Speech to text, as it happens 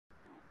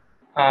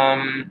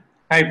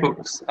Hi,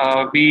 folks.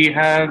 We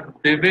have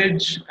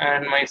Divij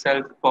and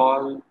myself,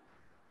 Paul,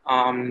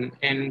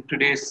 in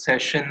today's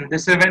session.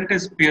 This event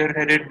is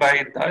spearheaded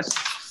by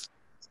Thus,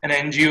 an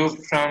NGO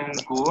from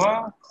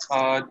Goa.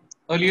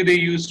 Earlier, they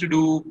used to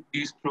do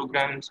these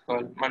programs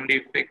called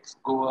Monday Fix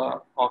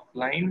Goa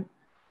offline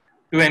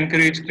to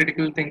encourage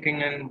critical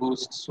thinking and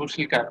boost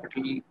social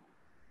capital.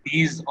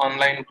 These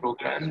online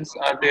programs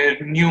are their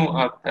new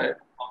up there.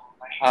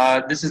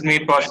 This is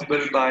made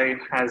possible by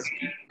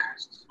Hasgeek.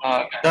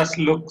 Thus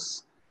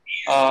looks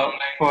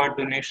for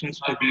donations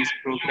for these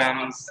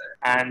programs,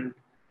 and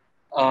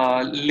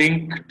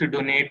link to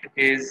donate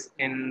is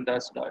in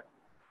Thus.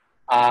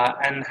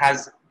 And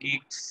has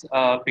Geek's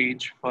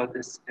page for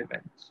this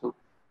event. So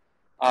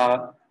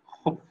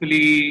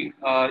hopefully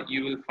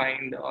you will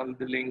find all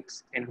the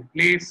links in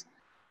place.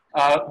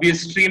 We are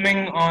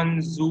streaming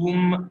on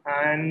Zoom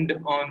and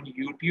on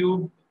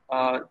YouTube.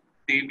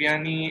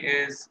 Devyani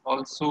is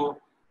also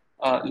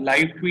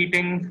live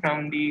tweeting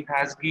from the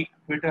Hasgeek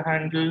Twitter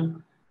handle.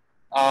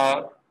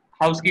 Uh,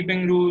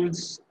 Housekeeping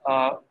rules.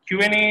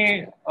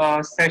 Q&A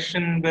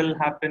session will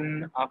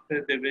happen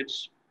after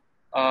Divij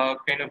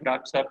kind of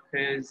wraps up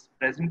his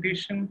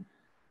presentation.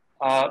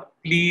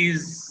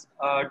 Please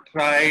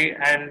try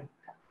and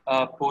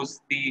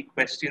post the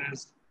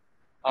questions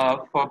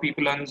for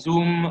people on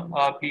Zoom.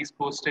 Please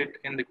post it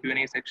in the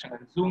Q&A section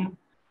on Zoom.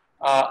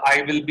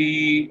 I will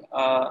be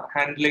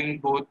handling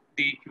both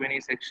the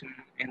Q&A section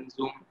in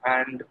Zoom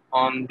and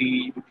on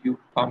the YouTube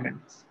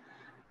comments.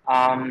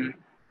 Um,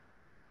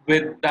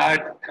 with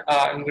that,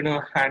 I'm going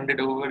to hand it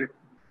over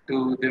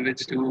to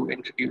Divij to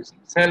introduce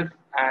himself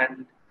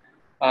and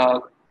uh,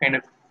 kind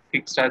of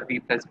kickstart the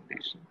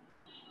presentation.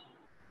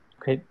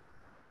 Great.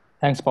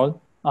 Thanks,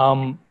 Paul.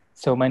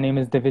 So my name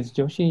is Divij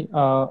Joshi.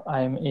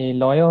 I'm a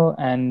lawyer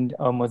and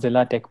a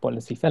Mozilla Tech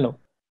Policy Fellow.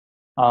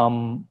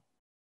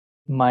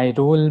 My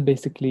role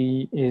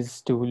basically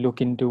is to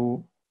look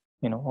into,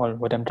 or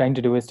what I'm trying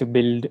to do is to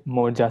build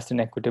more just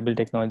and equitable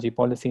technology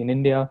policy in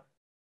India.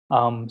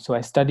 So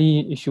I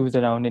study issues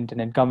around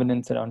internet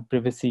governance, around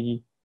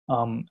privacy,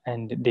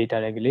 and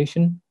data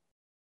regulation.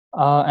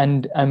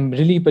 And I'm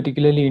really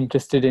particularly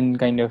interested in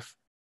kind of,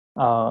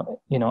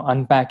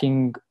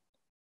 unpacking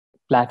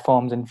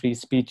platforms and free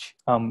speech,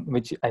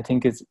 which I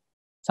think is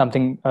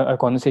something, a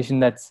conversation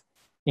that's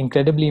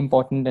incredibly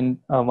important and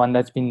one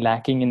that's been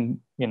lacking in,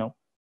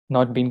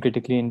 not being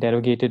critically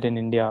interrogated in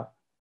India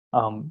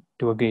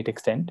to a great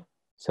extent.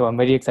 So I'm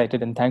very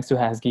excited, and thanks to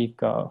Hasgeek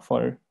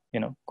for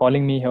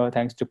calling me here.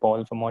 Thanks to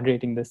Paul for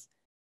moderating this.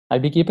 I'll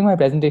be keeping my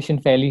presentation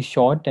fairly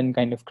short and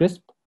kind of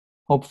crisp,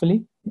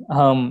 hopefully.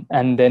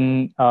 And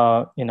then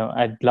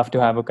I'd love to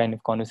have a kind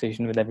of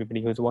conversation with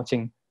everybody who's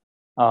watching,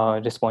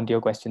 respond to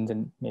your questions,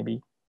 and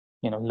maybe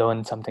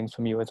learn some things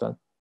from you as well.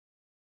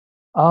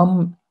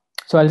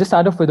 So I'll just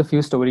start off with a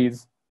few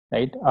stories,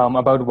 right,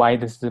 about why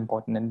this is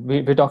important. And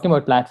we're talking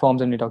about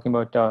platforms, and we're talking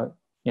about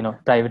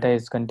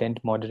privatized content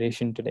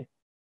moderation today.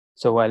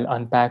 So I'll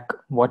unpack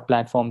what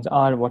platforms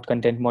are, what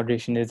content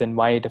moderation is, and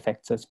why it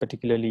affects us,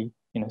 particularly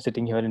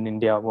sitting here in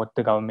India, what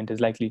the government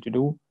is likely to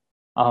do,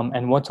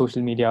 and what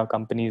social media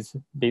companies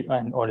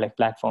or like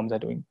platforms are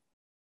doing.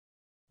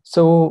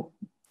 So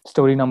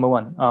story number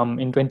one,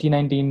 in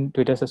 2019,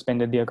 Twitter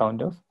suspended the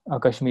account of a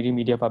Kashmiri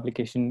media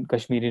publication,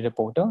 Kashmiri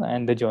Reporter,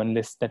 and the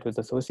journalist that was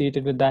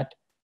associated with that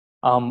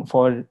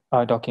for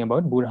talking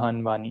about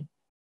Burhan Wani.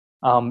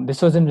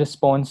 This was in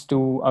response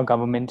to a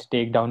government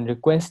takedown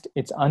request.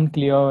 It's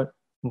unclear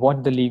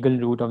what the legal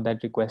root of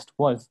that request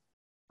was.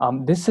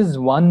 This is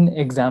one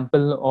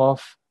example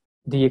of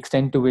the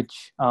extent to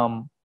which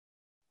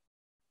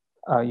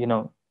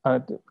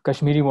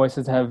Kashmiri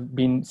voices have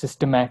been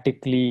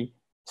systematically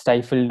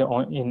stifled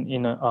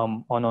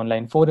on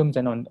online forums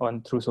and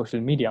on through social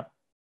media.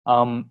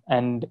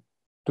 And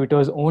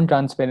Twitter's own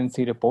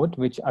transparency report,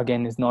 which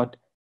again is not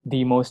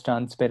the most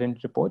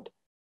transparent report,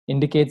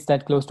 indicates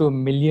that close to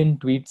 1 million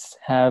tweets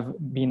have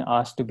been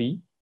asked to be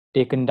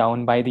taken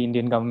down by the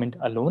Indian government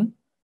alone,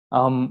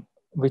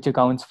 which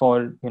accounts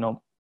for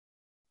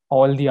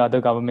all the other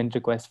government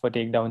requests for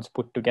takedowns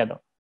put together.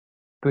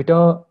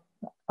 Twitter,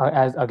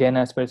 as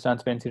per its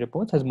transparency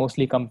reports, has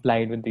mostly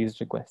complied with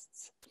these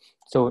requests.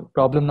 So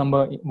problem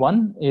number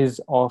one is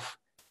of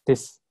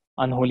this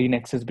unholy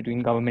nexus between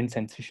government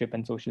censorship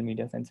and social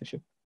media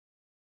censorship.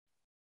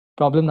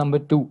 Problem number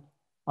two,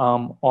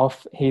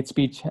 of hate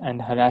speech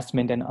and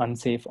harassment and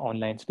unsafe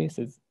online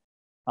spaces.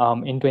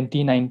 In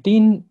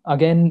 2019,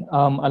 again,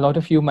 a lot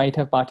of you might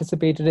have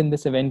participated in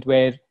this event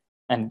where,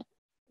 and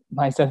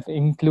myself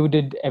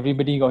included,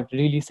 everybody got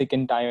really sick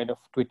and tired of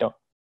Twitter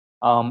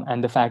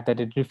and the fact that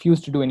it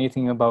refused to do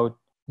anything about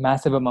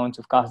massive amounts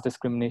of caste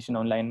discrimination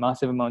online,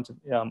 massive amounts of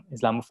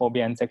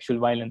Islamophobia and sexual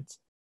violence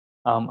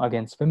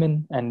against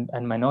women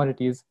and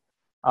minorities.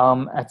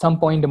 At some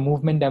point, the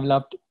movement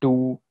developed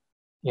to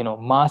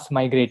mass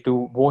migrate,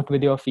 to vote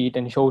with your feet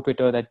and show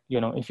Twitter that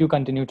if you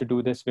continue to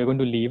do this, we're going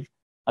to leave.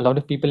 A lot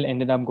of people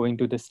ended up going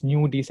to this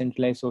new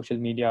decentralized social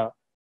media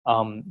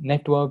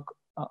network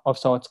of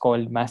sorts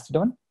called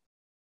Mastodon.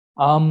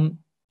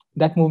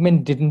 that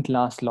movement didn't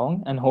last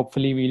long, and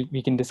hopefully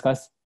we can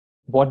discuss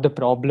what the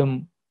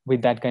problem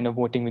with that kind of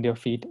voting with your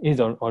feet is,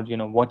 or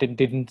what it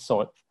didn't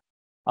solve.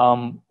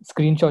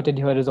 Screenshotted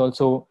here is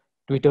also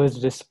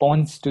Twitter's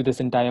response to this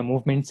entire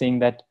movement, saying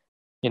that,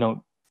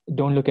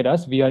 don't look at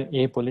us, we are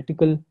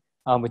apolitical,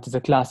 which is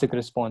a classic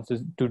response,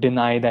 is to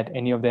deny that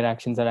any of their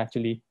actions are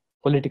actually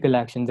political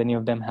actions. Any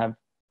of them have,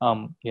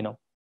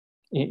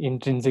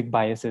 intrinsic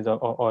biases,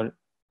 or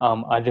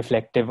are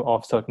reflective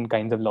of certain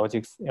kinds of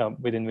logics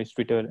within which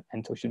Twitter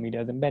and social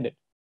media is embedded.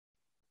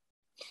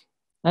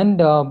 And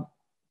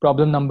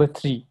problem number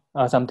 3,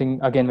 something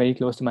again very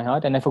close to my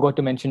heart, and I forgot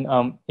to mention,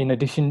 in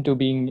addition to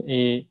being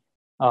a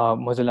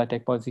Mozilla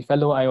Tech Policy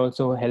Fellow, I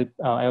also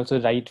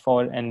write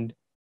for and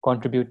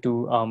contribute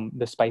to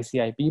the Spicy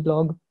IP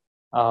blog,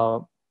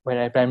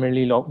 where I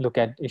primarily look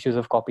at issues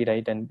of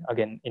copyright and,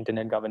 again,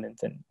 internet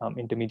governance and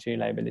intermediary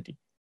liability.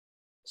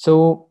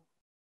 So,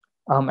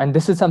 and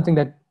this is something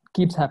that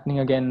keeps happening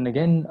again and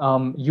again.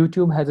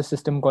 YouTube has a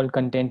system called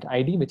Content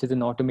ID, which is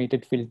an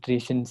automated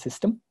filtration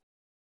system.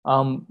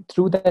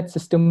 Through that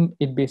system,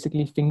 it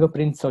basically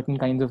fingerprints certain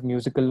kinds of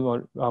musical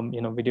or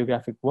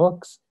videographic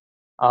works,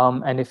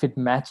 and if it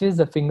matches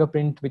a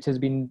fingerprint which has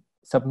been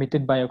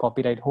submitted by a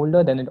copyright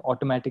holder, then it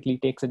automatically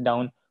takes it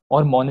down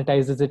or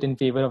monetizes it in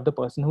favor of the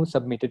person who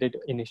submitted it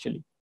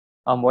initially.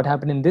 What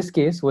happened in this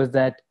case was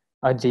that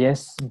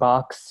J.S.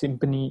 Bach's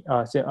symphony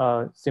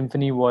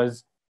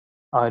was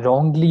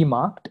wrongly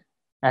marked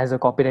as a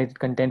copyrighted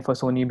content for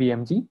Sony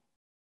BMG,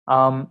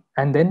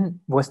 and then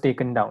was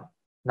taken down.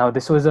 Now,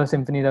 this was a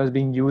symphony that was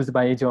being used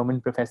by a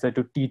German professor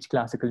to teach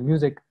classical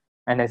music,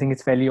 and I think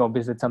it's fairly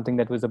obvious that something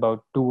that was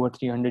about 200 or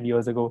 300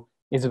 years ago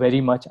is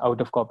very much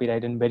out of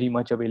copyright and very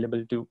much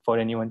available for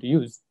anyone to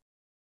use.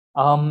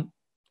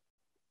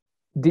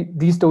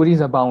 These stories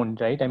abound,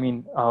 right? I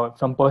mean,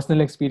 from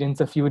personal experience,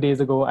 a few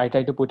days ago, I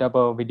tried to put up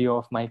a video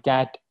of my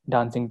cat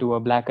dancing to a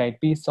Black Eyed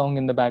Peas song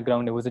in the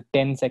background. It was a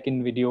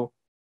 10-second video,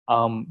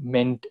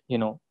 meant,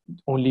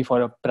 only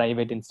for a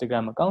private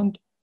Instagram account.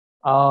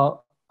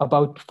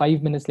 About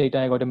 5 minutes later,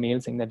 I got a mail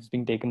saying that it's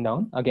being taken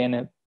down. Again,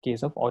 a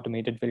case of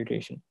automated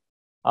filtration.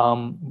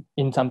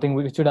 In something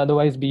which should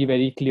otherwise be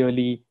very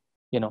clearly,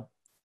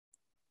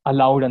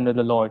 allowed under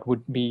the law. It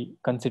would be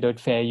considered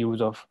fair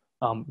use of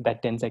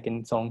that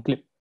 10-second song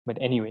clip. But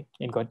anyway,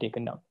 it got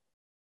taken down.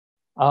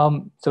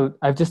 So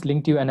I've just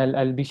linked you, and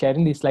I'll be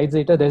sharing these slides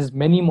later. There's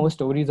many more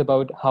stories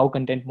about how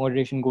content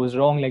moderation goes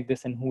wrong like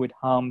this and who it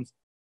harms,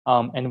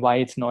 and why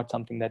it's not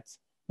something that's,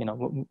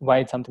 why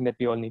it's something that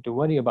we all need to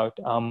worry about.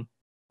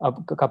 A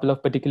couple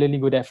of particularly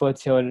good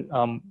efforts here.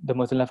 The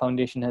Mozilla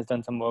Foundation has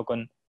done some work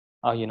on,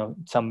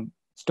 some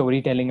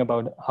storytelling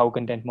about how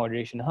content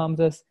moderation harms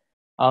us.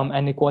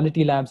 And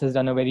Equality Labs has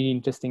done a very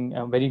interesting,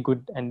 very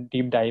good and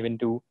deep dive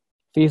into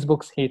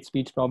Facebook's hate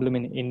speech problem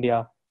in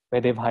India,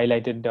 where they've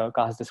highlighted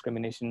caste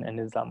discrimination and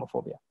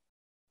Islamophobia.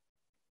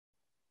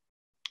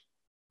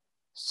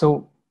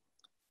 So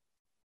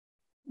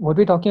what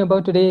we're talking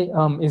about today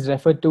is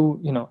referred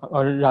to,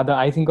 or rather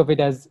I think of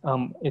it as,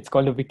 it's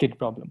called a wicked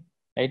problem,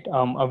 right?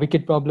 A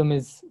wicked problem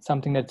is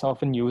something that's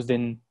often used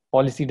in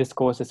policy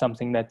discourse as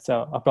something that's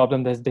a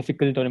problem that's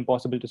difficult or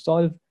impossible to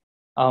solve,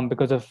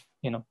 because of,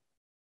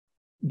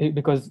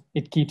 because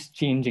it keeps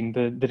changing.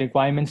 The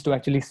requirements to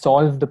actually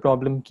solve the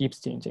problem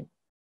keeps changing.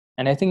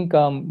 And I think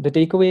the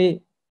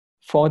takeaway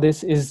for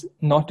this is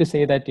not to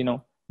say that,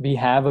 we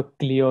have a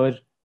clear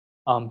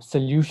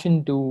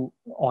solution to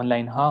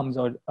online harms,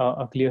 or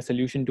a clear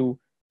solution to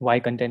why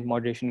content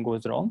moderation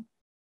goes wrong.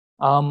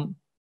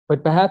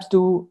 But perhaps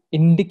to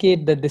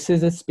indicate that this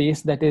is a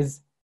space that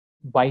is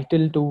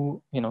vital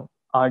to,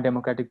 our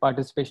democratic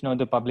participation or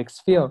the public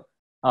sphere.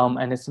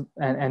 And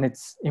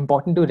it's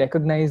important to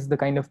recognize the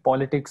kind of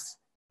politics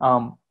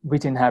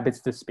which inhabits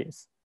this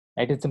space,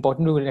 right? It's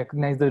important to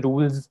recognize the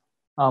rules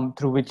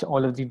through which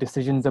all of the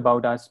decisions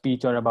about our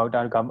speech or about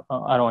our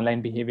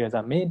online behaviors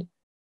are made.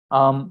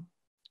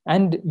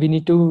 And we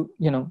need to,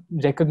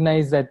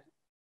 recognize that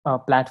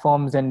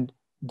platforms and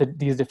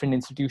these different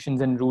institutions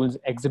and rules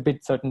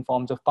exhibit certain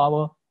forms of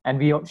power, and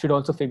we should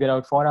also figure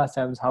out for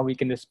ourselves how we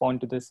can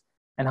respond to this,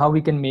 and how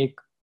we can make,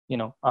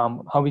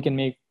 how we can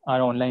make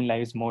our online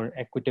lives more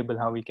equitable,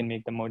 how we can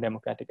make them more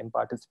democratic and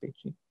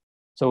participatory.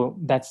 So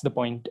that's the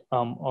point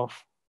of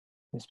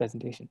this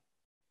presentation.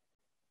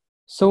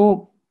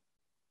 So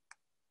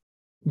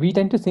we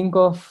tend to think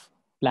of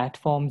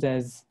platforms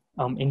as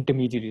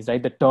intermediaries,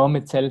 right? The term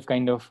itself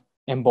kind of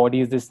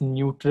embodies this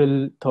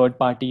neutral third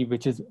party,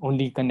 which is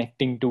only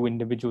connecting two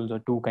individuals or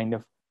two kind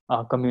of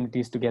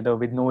communities together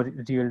with no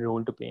real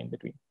role to play in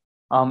between.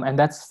 And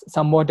that's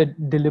somewhat a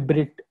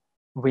deliberate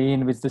way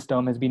in which this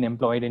term has been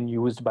employed and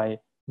used by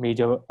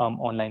major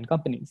online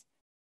companies,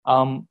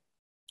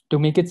 to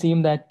make it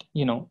seem that,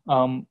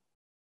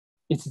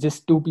 it's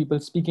just two people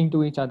speaking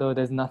to each other.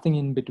 There's nothing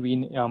in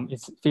between.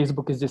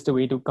 Facebook is just a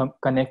way to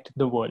connect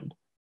the world,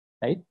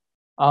 right?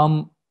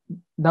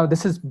 Now,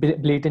 this is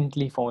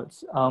blatantly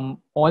false.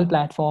 All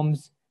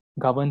platforms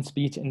govern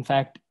speech. In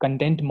fact,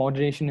 content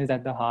moderation is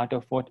at the heart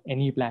of what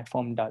any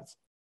platform does,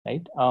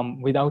 right?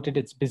 Without it,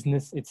 it's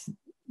business. It's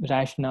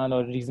rationale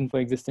or reason for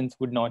existence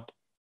would not,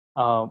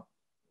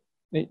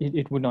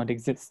 it would not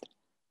exist.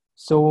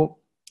 So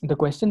the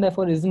question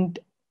therefore isn't,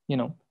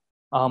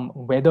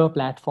 whether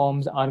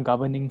platforms are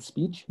governing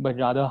speech, but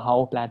rather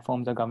how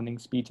platforms are governing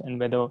speech,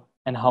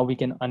 and how we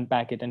can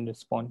unpack it and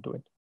respond to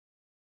it.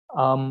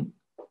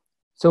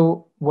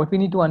 So what we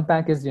need to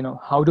unpack is,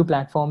 how do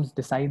platforms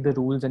decide the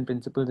rules and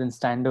principles and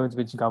standards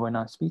which govern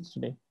our speech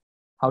today?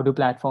 How do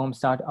platforms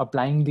start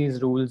applying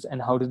these rules,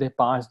 and how do they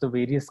parse the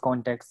various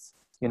contexts,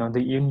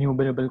 the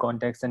innumerable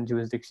contexts and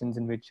jurisdictions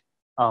in which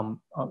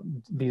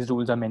these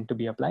rules are meant to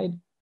be applied?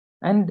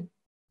 And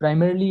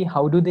primarily,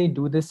 how do they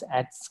do this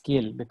at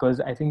scale?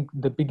 Because I think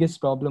the biggest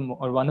problem,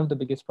 or one of the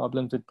biggest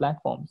problems with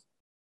platforms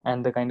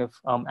and the kind of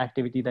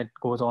activity that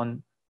goes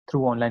on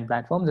through online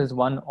platforms, is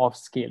one of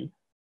scale.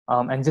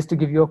 And just to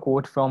give you a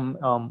quote from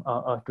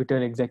a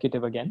Twitter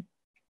executive again,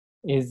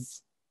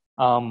 is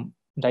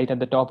right at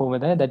the top over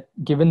there, that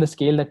given the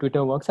scale that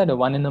Twitter works at, a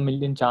 1 in a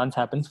million chance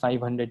happens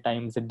 500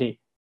 times a day.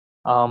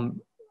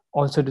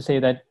 Also to say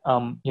that,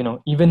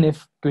 even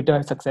if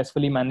Twitter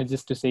successfully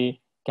manages to say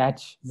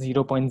catch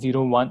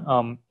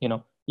 0.01,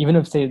 even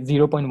if say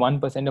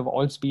 0.1% of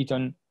all speech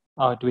on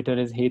Twitter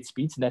is hate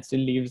speech, that still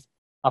leaves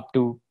up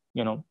to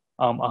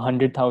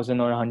 100,000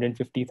 or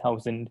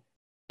 150,000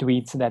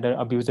 tweets that are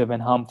abusive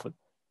and harmful.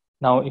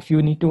 Now, if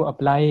you need to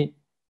apply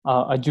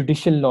a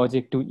judicial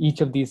logic to each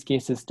of these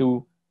cases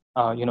to,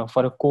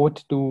 for a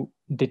court to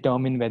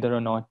determine whether or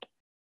not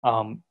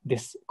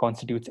this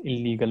constitutes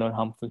illegal or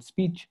harmful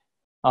speech,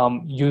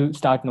 you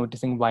start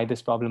noticing why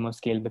this problem of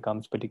scale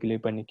becomes particularly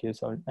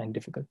pernicious and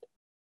difficult.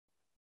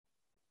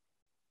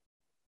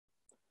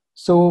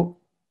 So,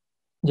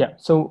 yeah,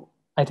 so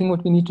I think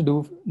what we need to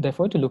do,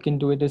 therefore, to look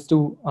into it is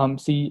to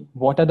see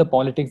what are the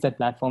politics that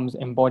platforms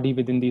embody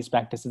within these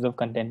practices of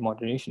content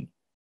moderation.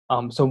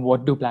 So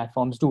what do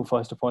platforms do,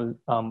 first of all,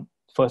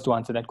 first to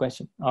answer that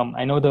question?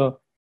 I know the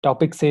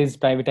topic says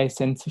privatize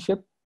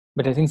censorship,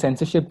 but I think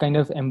censorship kind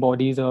of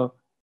embodies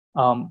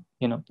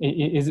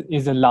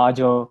is a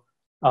larger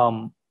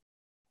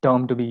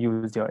term to be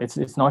used here.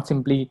 It's not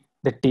simply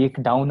the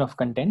takedown of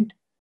content,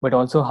 but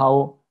also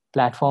how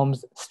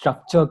platforms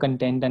structure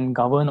content and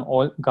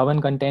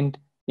govern content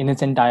in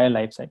its entire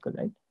life cycle,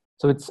 right?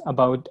 So it's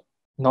about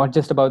not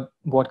just about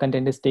what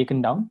content is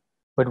taken down,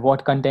 but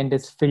what content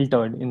is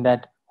filtered, in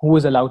that who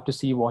is allowed to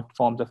see what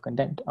forms of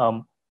content.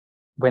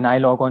 When I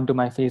log on to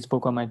my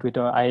Facebook or my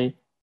Twitter,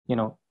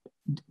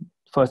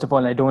 first of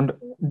all, I don't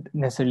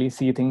necessarily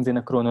see things in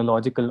a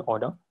chronological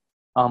order.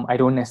 I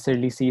don't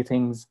necessarily see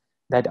things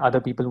that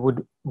other people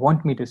would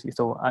want me to see.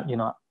 So,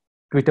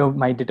 Twitter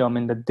might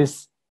determine that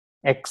this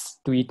X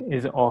tweet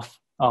is of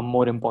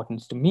more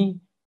importance to me,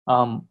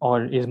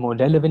 or is more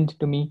relevant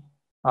to me,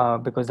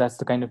 because that's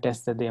the kind of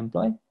test that they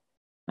employ.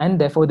 And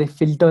therefore, they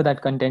filter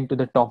that content to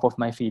the top of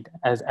my feed.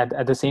 As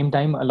at the same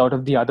time, a lot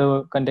of the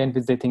other content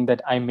which they think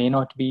that I may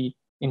not be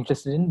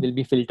interested in will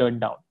be filtered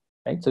down,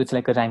 right? So it's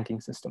like a ranking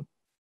system.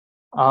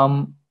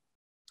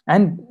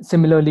 And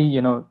similarly,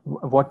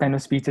 what kind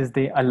of speeches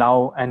they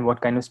allow and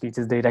what kind of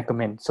speeches they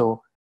recommend.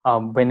 So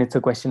when it's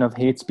a question of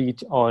hate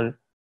speech or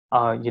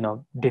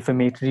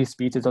defamatory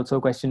speech, it's also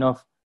a question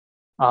of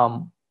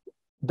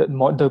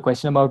the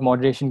question about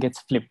moderation gets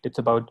flipped. It's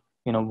about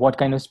what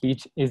kind of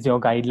speech is your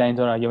guidelines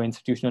or are your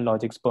institutional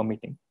logics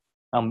permitting.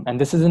 And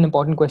this is an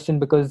important question,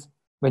 because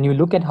when you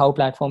look at how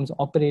platforms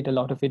operate, a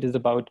lot of it is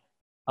about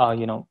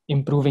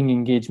improving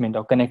engagement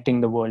or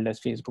connecting the world,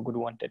 as Facebook would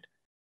want it.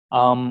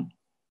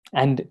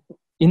 And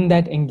in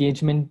that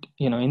engagement,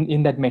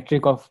 in that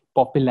metric of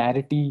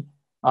popularity,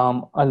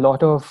 a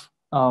lot of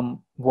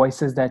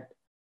voices that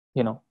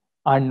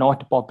are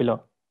not popular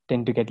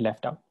tend to get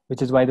left out,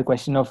 which is why the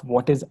question of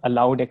what is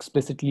allowed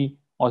explicitly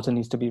also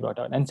needs to be brought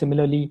out. And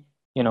similarly,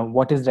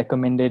 what is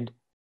recommended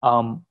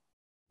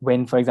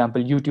when, for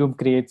example, YouTube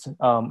creates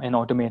an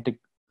automatic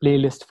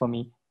playlist for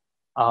me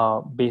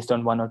based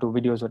on 1 or 2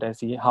 videos what I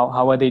see.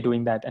 How are they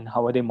doing that, and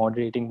how are they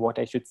moderating what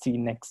I should see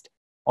next,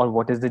 or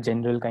what is the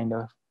general kind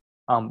of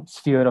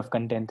sphere of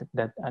content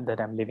that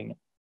I'm living in,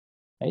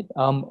 right?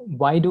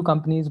 Why do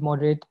companies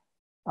moderate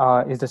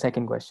is the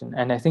second question.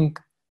 And I think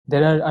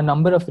there are a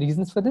number of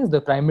reasons for this.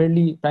 The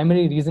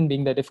primary reason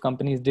being that if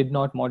companies did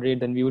not moderate,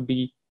 then we would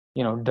be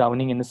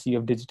drowning in the sea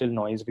of digital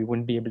noise. We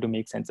wouldn't be able to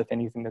make sense of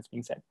anything that's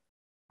being said.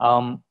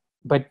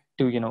 But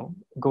to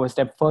go a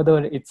step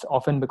further, it's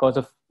often because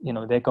of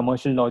their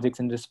commercial logics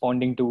in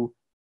responding to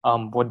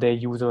what their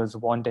users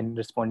want and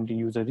responding to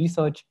user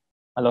research.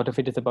 A lot of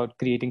it is about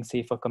creating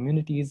safer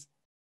communities,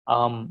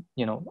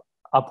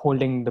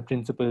 upholding the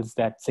principles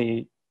that,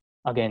 say,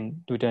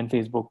 again, Twitter and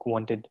Facebook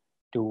wanted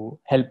to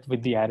help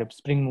with the Arab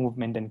Spring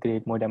movement and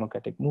create more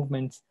democratic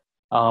movements,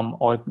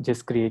 or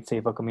just create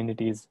safer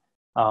communities,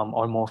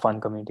 or more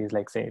fun communities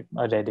like, say,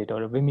 a Reddit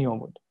or a Vimeo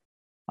would.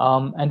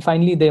 And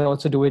finally, they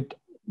also do it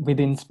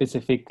within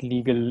specific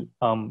legal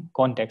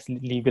contexts,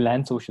 legal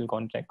and social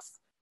contexts.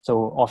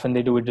 So often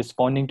they do it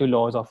responding to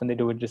laws, often they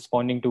do it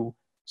responding to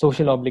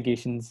social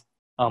obligations,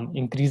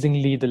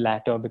 increasingly the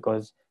latter,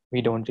 because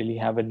we don't really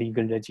have a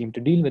legal regime to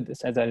deal with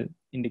this, as I'll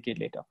indicate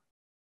later.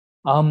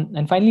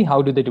 And finally,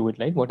 how do they do it,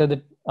 right? What are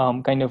the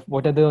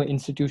what are the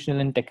institutional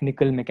and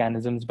technical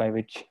mechanisms by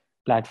which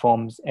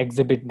platforms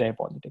exhibit their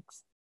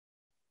politics?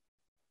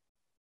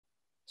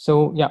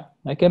 So yeah,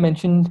 like I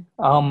mentioned,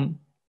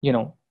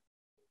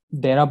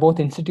 there are both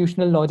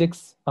institutional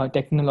logics,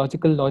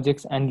 technological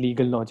logics, and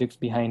legal logics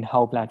behind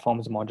how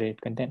platforms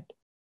moderate content.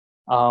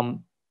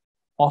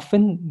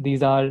 Often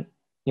these are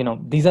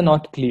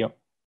not clear,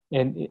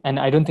 and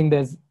I don't think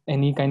there's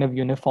any kind of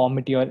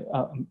uniformity or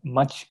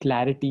much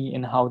clarity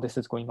in how this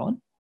is going on.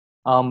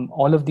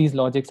 All of these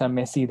logics are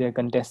messy, they're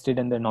contested,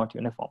 and they're not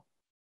uniform,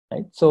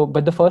 right? So,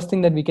 but the first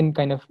thing that we can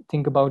kind of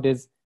think about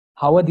is,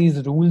 how are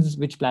these rules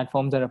which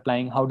platforms are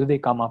applying, how do they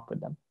come up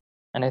with them?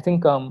 And I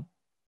think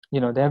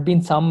there have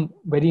been some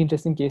very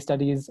interesting case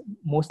studies,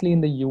 mostly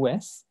in the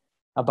US,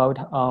 about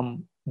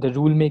the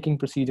rule making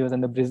procedures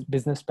and the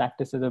business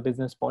practices or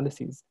business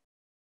policies.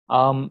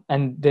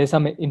 And there's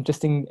some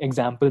interesting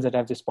examples that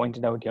I've just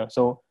pointed out here.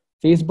 So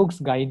Facebook's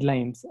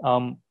guidelines,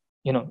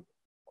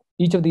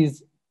 each of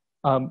these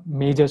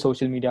major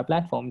social media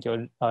platforms,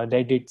 your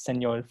Reddits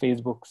and your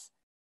Facebooks,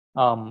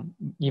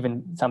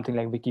 even something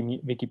like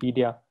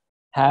Wikipedia,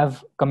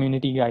 have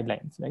community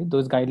guidelines, right?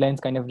 Those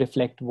guidelines kind of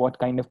reflect what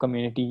kind of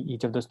community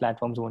each of those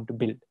platforms want to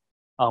build.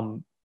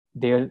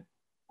 They're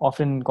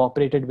often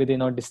incorporated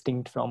within or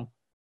distinct from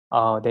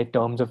their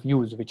terms of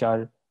use, which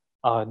are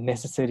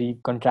necessary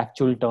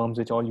contractual terms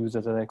which all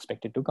users are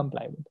expected to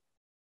comply with.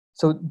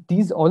 So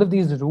all of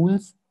these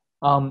rules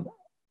are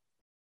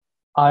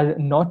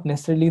not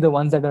necessarily the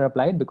ones that are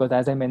applied, because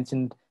as I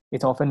mentioned,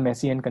 it's often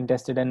messy and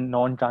contested and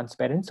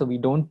non-transparent. So we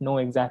don't know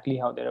exactly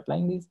how they're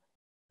applying these.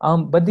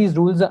 But these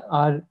rules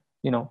are,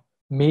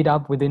 made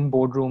up within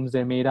boardrooms.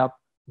 They're made up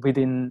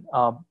within,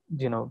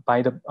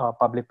 by the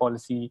public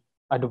policy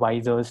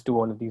advisors to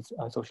all of these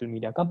social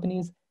media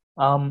companies.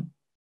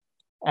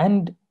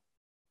 And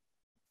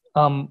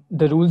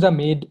the rules are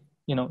made,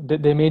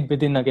 they're made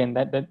within, again,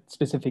 that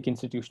specific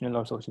institutional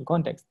or social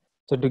context.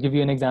 So to give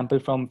you an example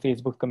from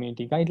Facebook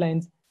community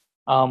guidelines,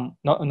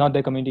 not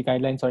the community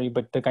guidelines, sorry,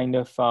 but the kind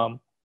of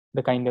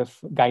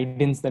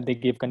guidance that they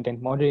give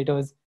content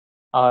moderators,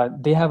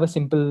 they have a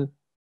simple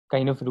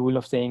kind of rule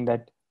of saying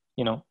that,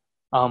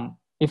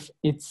 if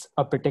it's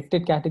a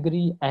protected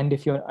category and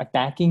if you're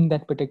attacking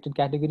that protected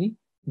category,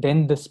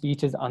 then the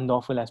speech is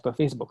unlawful as per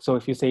Facebook. So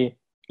if you say,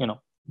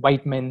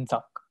 white men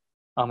suck,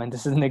 and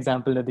this is an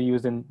example that they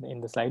use in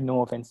the slide,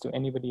 no offense to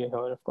anybody here,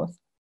 of course.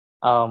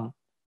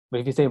 But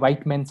if you say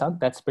white men suck,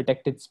 that's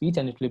protected speech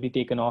and it will be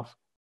taken off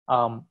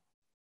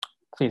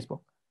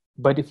Facebook.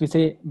 But if you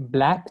say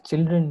black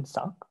children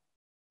suck,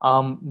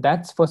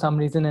 that's for some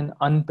reason an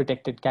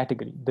unprotected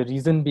category. The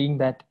reason being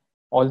that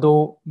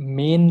although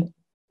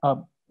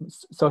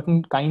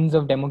certain kinds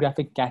of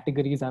demographic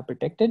categories are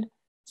protected,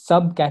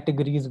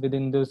 subcategories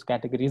within those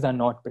categories are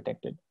not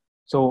protected.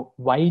 So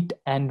white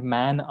and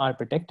man are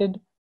protected,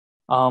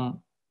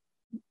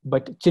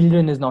 but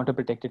children is not a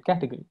protected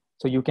category.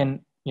 So you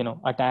can,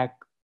 attack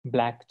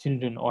black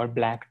children or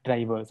black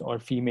drivers or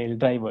female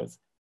drivers.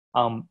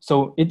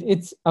 So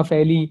it's a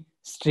fairly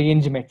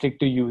strange metric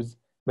to use,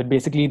 but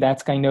basically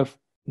that's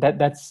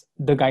that's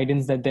the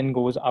guidance that then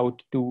goes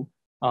out to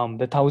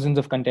the thousands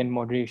of content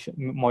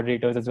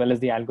moderators, as well as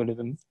the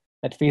algorithms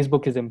that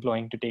Facebook is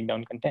employing to take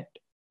down content.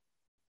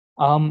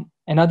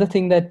 Another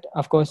thing that,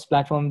 of course,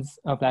 platform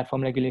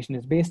regulation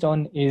is based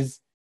on is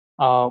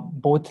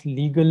both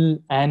legal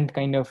and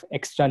kind of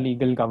extra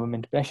legal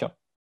government pressure.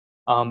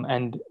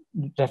 And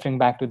referring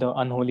back to the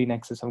unholy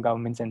nexus of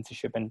government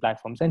censorship and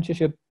platform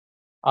censorship,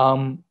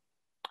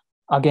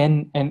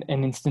 again, an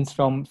instance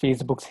from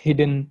Facebook's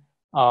hidden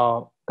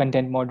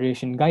content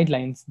moderation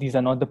guidelines. These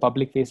are not the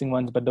public facing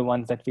ones, but the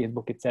ones that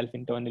Facebook itself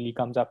internally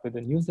comes up with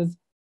and uses,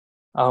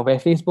 where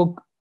Facebook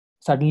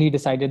suddenly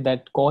decided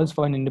that calls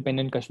for an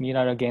independent Kashmir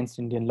are against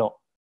Indian law,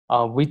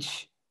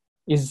 which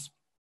is,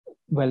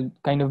 well,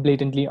 kind of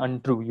blatantly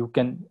untrue. You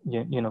can,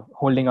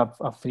 holding up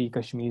a free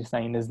Kashmir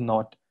sign is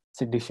not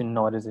sedition,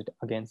 nor is it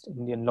against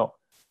Indian law.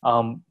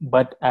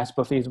 But as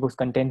per Facebook's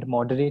content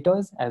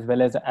moderators, as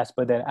well as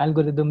per their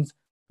algorithms,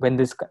 when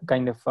this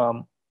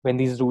when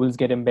these rules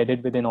get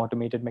embedded within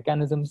automated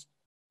mechanisms,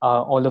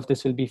 all of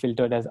this will be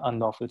filtered as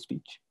unlawful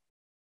speech.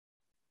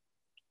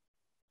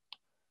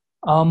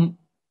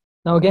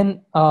 Now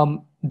again,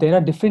 there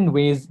are different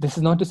ways. This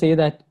is not to say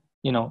that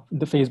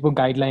the Facebook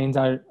guidelines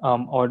are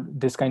or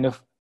this kind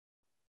of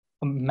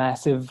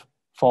massive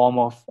form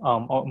of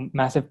or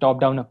massive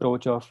top-down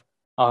approach of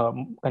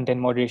content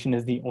moderation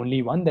is the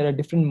only one. There are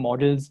different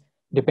models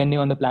depending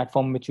on the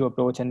platform which you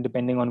approach and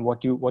depending on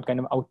what kind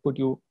of output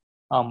you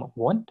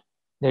want.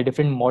 There are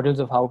different models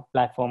of how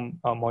platform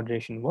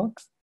moderation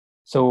works.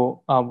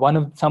 So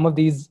some of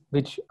these,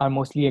 which are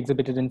mostly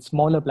exhibited in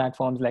smaller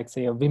platforms like,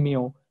 say, a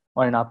Vimeo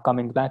or an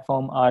upcoming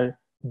platform, are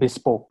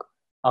bespoke,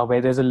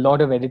 where there's a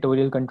lot of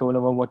editorial control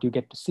over what you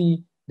get to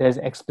see. There's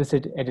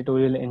explicit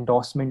editorial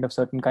endorsement of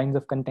certain kinds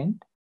of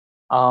content.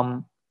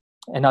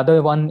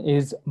 Another one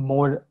is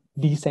more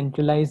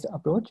decentralized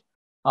approach,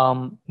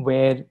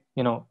 where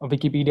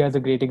Wikipedia is a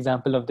great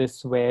example of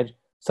this, where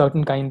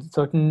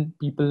certain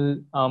people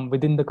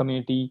within the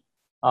community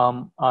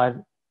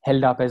are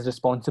held up as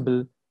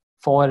responsible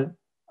for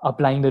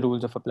applying the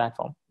rules of a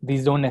platform.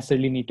 These don't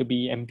necessarily need to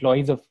be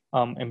employees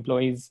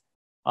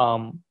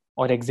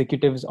or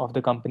executives of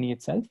the company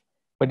itself,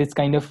 but it's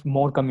kind of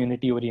more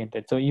community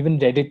oriented. So even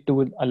Reddit,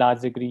 to a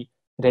large degree,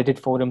 Reddit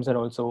forums are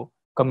also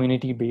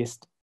community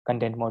based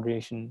content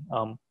moderation,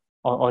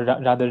 or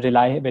rather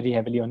rely very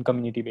heavily on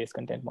community based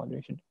content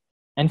moderation.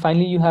 And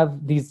finally, you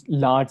have these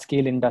large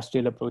scale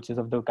industrial approaches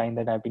of the kind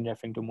that I've been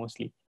referring to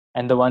mostly,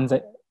 and the ones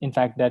that, in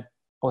fact, that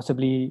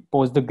possibly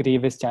pose the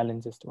gravest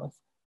challenges to us,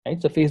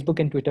 right? So Facebook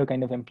and Twitter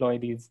kind of employ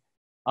these,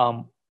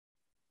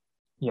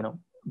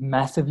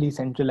 massively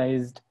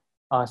centralized,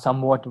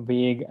 somewhat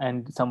vague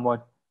and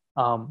somewhat,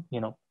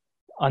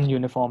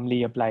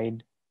 ununiformly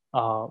applied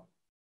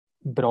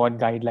broad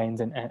guidelines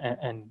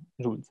and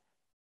rules.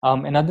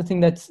 Another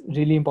thing that's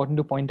really important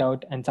to point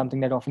out, and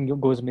something that often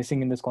goes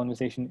missing in this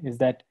conversation, is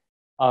that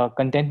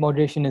content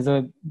moderation is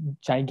a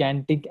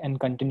gigantic and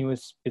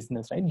continuous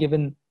business, right?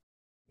 Given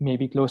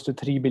maybe close to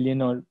 3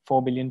 billion or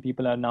 4 billion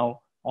people are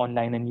now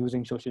online and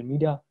using social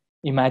media,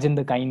 imagine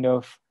the kind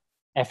of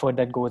effort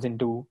that goes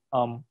into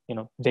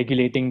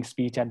regulating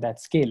speech at that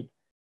scale.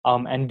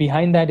 And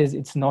behind that is,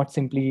 it's not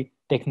simply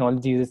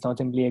technologies, it's not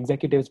simply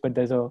executives, but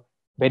there's a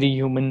very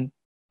human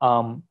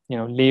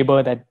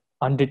labor that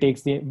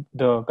undertakes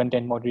the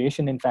content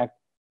moderation. In fact,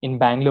 in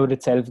Bangalore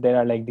itself, there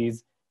are like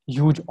these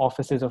huge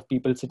offices of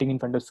people sitting in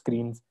front of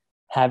screens,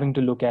 having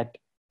to look at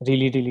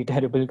really, really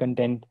terrible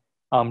content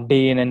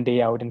day in and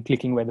day out and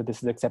clicking whether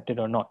this is accepted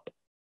or not.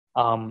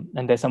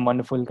 And there's some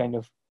wonderful kind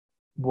of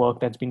work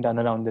that's been done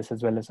around this,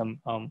 as well as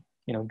some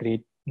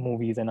great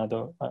movies and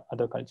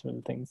other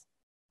cultural things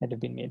that have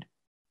been made.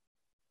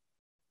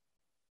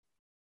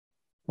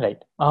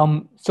 Right.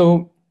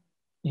 So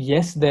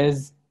yes,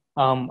 there's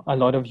a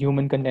lot of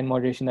human content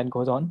moderation that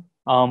goes on,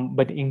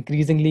 but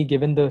increasingly,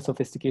 given the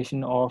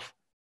sophistication of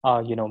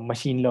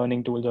machine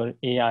learning tools or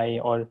AI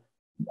or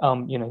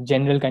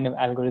general kind of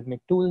algorithmic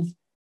tools,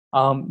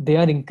 they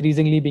are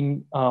increasingly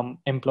being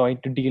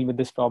employed to deal with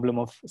this problem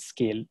of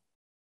scale,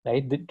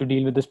 right? To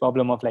deal with this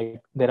problem of,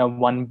 like, there are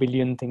 1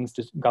 billion things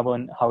to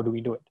govern. How do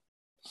we do it?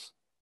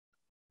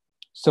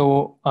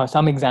 So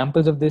some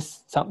examples of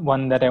this,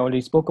 one that I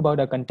already spoke about,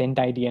 are content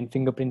ID and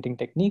fingerprinting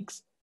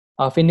techniques.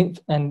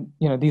 And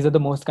these are the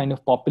most kind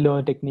of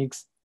popular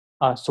techniques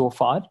so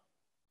far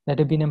that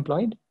have been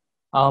employed.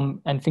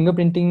 And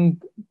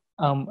fingerprinting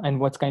and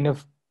what's kind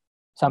of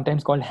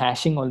sometimes called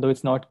hashing, although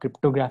it's not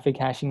cryptographic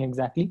hashing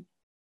exactly,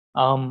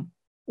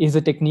 is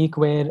a technique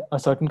where a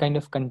certain kind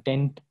of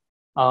content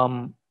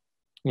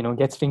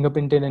gets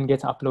fingerprinted and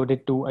gets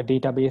uploaded to a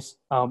database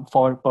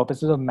for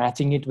purposes of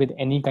matching it with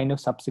any kind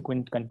of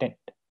subsequent content.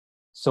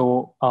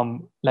 So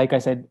like I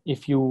said,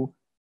 if you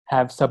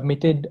have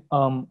submitted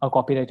a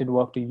copyrighted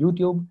work to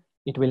YouTube,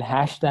 it will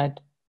hash that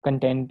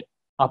content,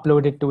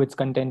 upload it to its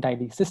content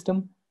ID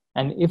system.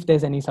 And if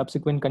there's any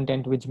subsequent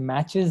content which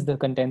matches the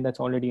content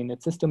that's already in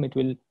its system, it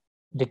will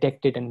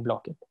detect it and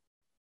block it.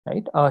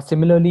 Right.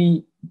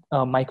 Similarly,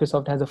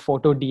 Microsoft has a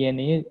photo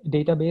DNA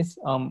database,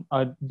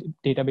 a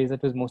database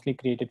that was mostly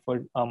created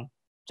for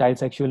child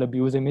sexual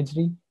abuse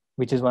imagery,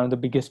 which is one of the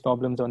biggest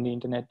problems on the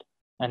internet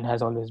and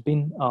has always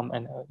been,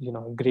 and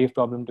a grave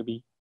problem to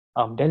be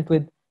dealt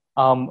with.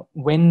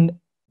 When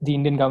the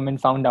Indian government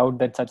found out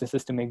that such a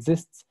system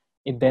exists,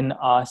 it then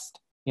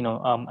asked,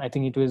 I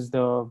think it was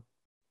the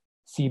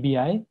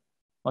CBI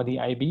or the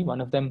IB,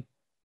 one of them,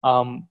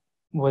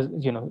 was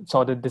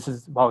saw that this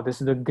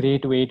is a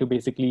great way to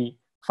basically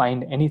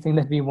find anything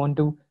that we want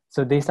to.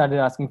 So they started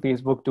asking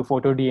Facebook to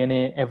photo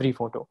DNA every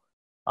photo,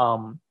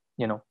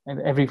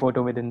 every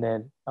photo within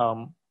their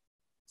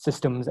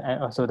systems,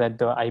 so that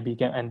the IB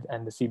can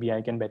and the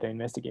CBI can better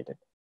investigate it.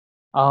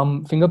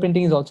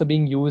 Fingerprinting is also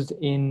being used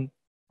in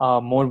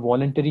more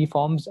voluntary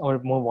forms or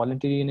more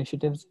voluntary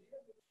initiatives.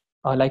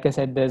 Like I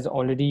said, there's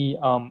already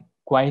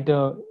quite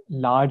a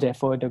large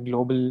effort, a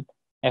global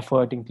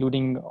effort,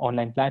 including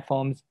online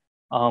platforms,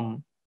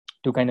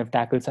 to kind of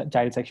tackle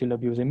child sexual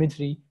abuse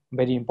imagery.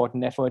 Very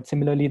important effort.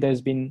 Similarly,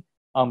 there's been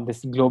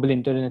this global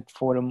internet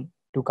forum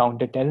to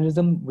counter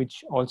terrorism,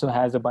 which also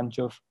has a bunch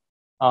of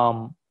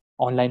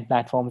online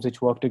platforms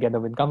which work together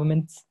with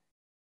governments.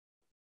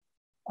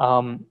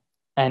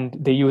 And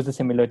they use a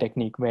similar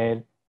technique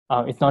where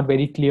it's not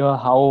very clear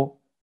how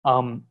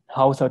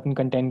certain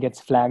content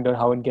gets flagged or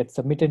how it gets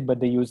submitted, but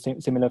they use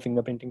similar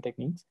fingerprinting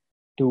techniques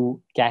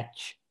to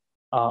catch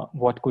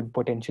what could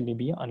potentially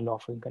be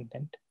unlawful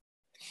content.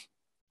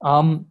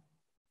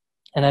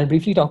 And I'll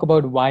briefly talk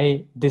about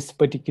why this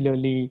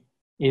particularly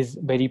is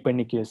very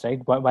pernicious, right?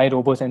 Why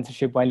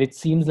robo-censorship, while it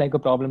seems like a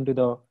problem to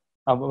the,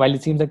 while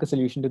it seems like a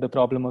solution to the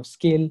problem of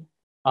scale,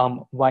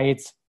 why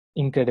it's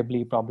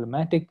incredibly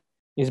problematic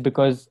is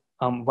because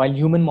while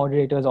human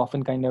moderators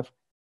often kind of,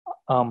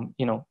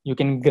 you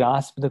can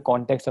grasp the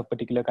context of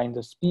particular kinds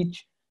of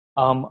speech,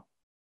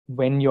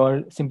 when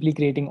you're simply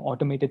creating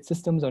automated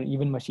systems or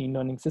even machine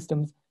learning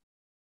systems,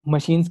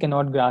 machines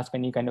cannot grasp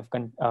any kind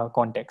of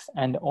context,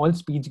 and all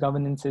speech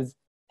governance is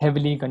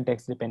heavily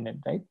context dependent,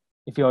 right?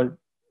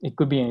 it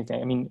could be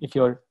anything. I mean, if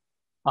you're,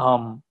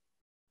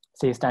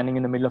 say, standing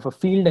in the middle of a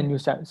field and you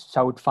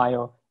shout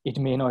fire, it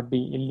may not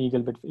be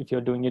illegal, but if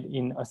you're doing it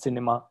in a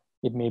cinema,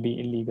 it may be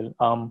illegal.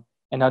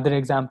 Another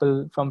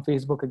example from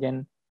Facebook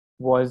again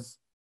was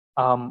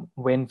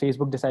when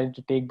Facebook decided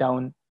to take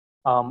down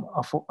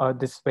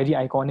this very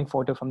iconic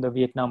photo from the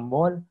Vietnam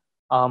War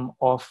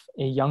of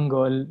a young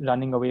girl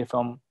running away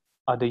from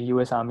the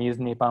US Army's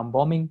napalm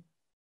bombing,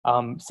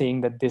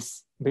 saying that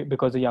this,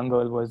 because the young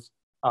girl was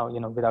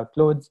without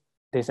clothes,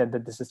 they said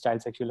that this is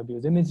child sexual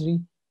abuse imagery.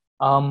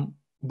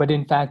 But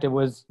in fact, it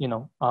was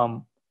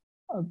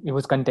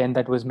content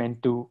that was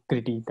meant to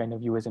critique kind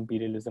of US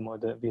imperialism or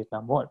the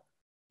Vietnam War.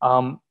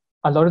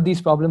 A lot of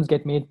these problems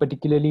get made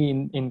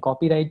particularly in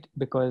copyright,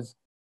 because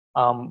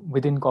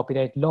within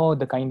copyright law,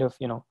 the kind of,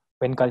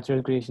 when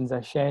cultural creations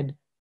are shared,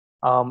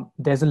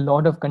 there's a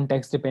lot of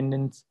context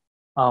dependence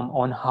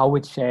on how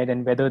it's shared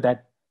and whether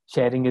that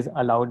sharing is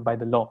allowed by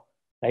the law,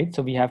 right?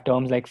 So we have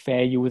terms like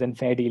fair use and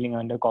fair dealing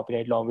under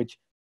copyright law, which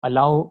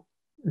allow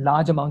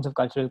large amounts of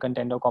cultural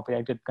content or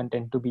copyrighted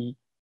content to be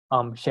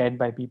shared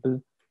by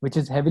people, which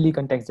is heavily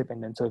context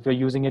dependent. So if you're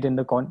using it in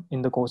the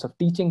course of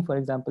teaching, for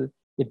example,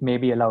 it may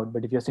be allowed.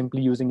 But if you're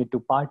simply using it to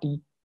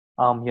party,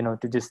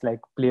 to just like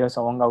play a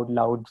song out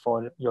loud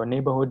for your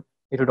neighborhood,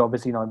 it would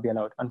obviously not be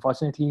allowed.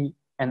 Unfortunately,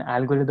 an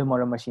algorithm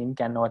or a machine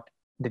cannot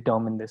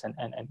determine this and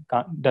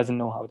doesn't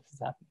know how this is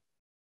happening.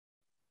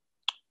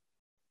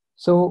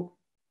 So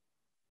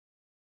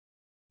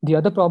the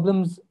other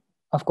problems,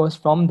 of course,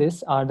 from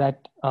this are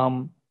that,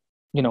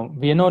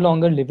 we are no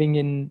longer living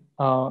in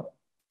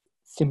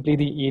simply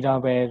the era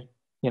where,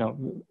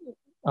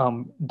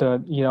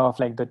 the era of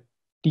like the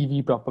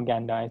TV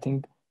propaganda. I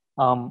think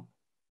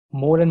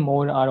more and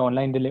more our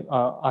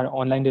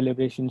online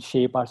deliberations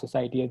shape our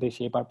society, they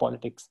shape our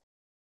politics.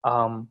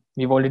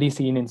 We've already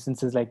seen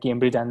instances like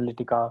Cambridge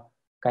Analytica,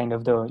 kind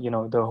of the,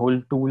 the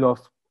whole tool of,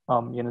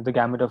 the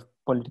gamut of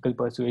political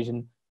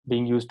persuasion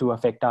being used to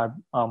affect our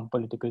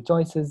political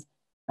choices,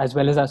 as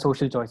well as our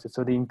social choices.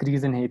 So the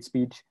increase in hate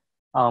speech,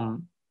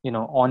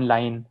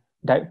 online,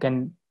 that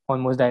can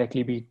almost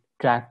directly be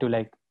tracked to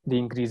like the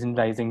increase in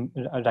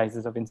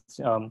rises of,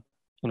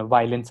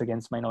 violence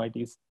against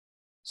minorities.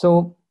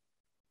 So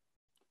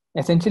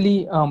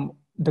essentially,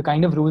 the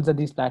kind of rules that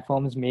these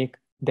platforms make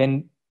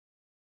then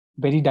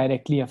very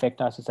directly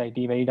affect our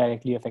society, very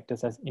directly affect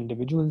us as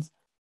individuals.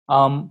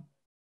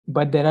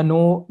 But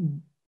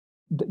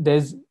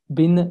there's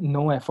been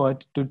no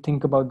effort to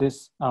think about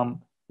this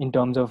in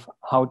terms of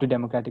how to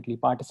democratically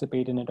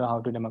participate in it or how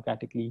to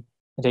democratically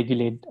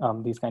regulate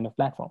these kind of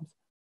platforms,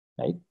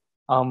 right?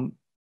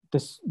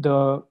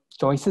 The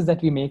choices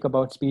that we make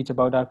about speech,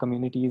 about our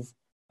communities,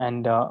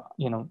 and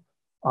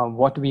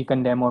what we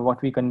condemn or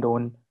what we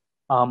condone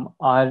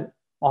are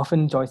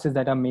often choices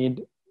that are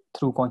made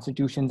through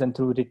constitutions and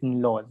through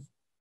written laws,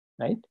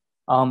 right?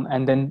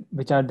 And then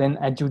which are then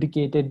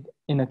adjudicated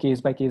in a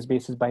case-by-case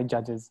basis by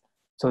judges,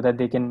 so that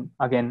they can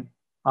again,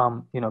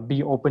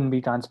 be open,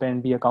 be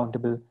transparent, be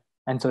accountable,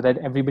 and so that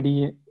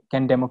everybody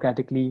can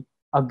democratically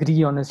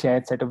agree on a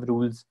shared set of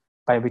rules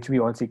by which we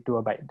all seek to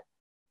abide.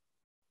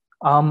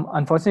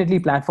 Unfortunately,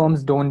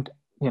 platforms don't,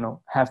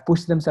 have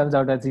pushed themselves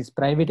out as these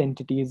private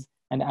entities,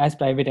 and as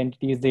private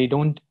entities, they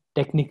don't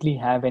technically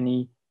have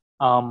any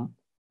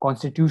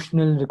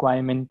constitutional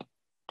requirement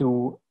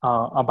to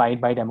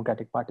abide by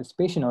democratic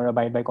participation or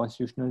abide by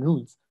constitutional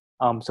rules.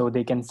 So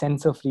they can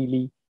censor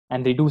freely,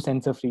 and they do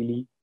censor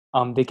freely.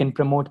 They can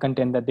promote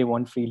content that they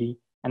want freely,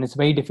 and it's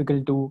very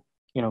difficult to,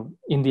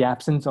 in the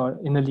absence or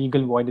in a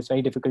legal void, it's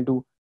very difficult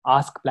to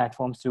ask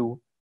platforms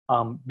to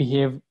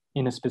behave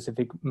in a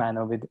specific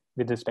manner with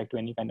respect to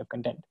any kind of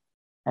content.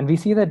 And we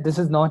see that this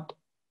is not,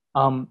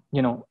 as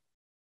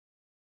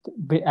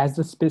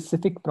the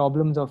specific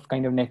problems of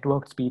kind of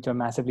networked speech or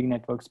massively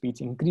networked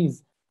speech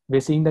increase,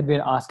 we're seeing that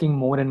we're asking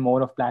more and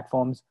more of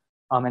platforms,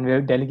 and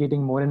we're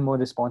delegating more and more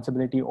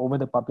responsibility over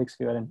the public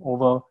sphere and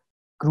over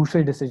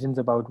crucial decisions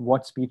about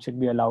what speech should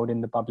be allowed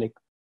in the public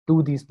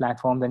to these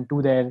platforms and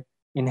to their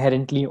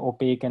inherently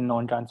opaque and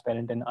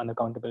non-transparent and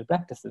unaccountable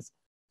practices.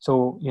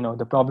 So,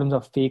 the problems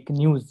of fake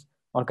news,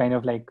 or kind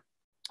of like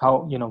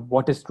how,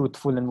 what is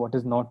truthful and what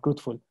is not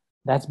truthful,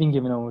 that's being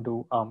given over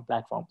to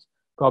platforms.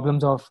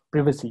 Problems of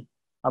privacy,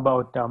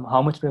 about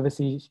how much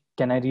privacy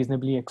can I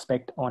reasonably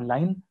expect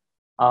online.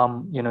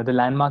 The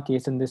landmark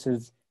case in this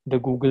is the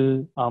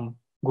Google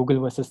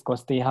versus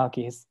Costeja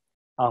case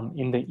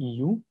in the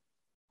EU,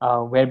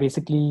 where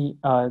basically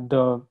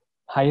the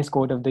highest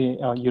court of the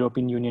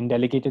European Union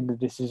delegated the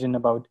decision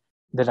about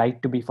the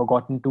right to be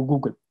forgotten to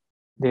Google.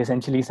 They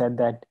essentially said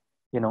that,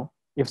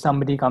 if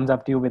somebody comes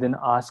up to you with an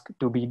ask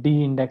to be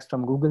de-indexed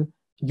from Google,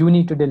 you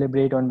need to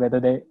deliberate on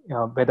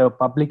whether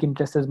public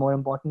interest is more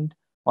important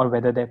or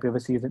whether their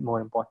privacy is more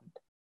important.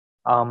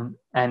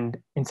 And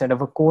instead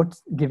of a court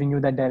giving you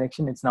that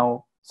direction, it's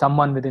now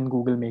someone within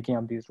Google making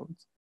up these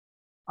rules.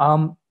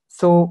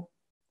 So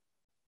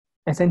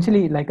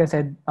essentially, like I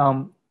said,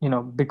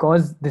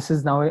 because this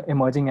is now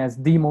emerging as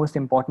the most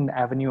important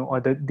avenue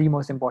or the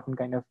most important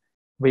kind of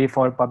way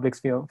for the public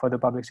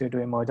sphere to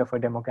emerge, or for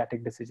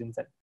democratic decisions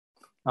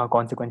and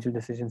consequential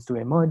decisions to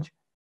emerge.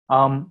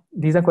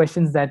 These are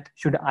questions that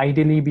should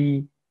ideally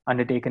be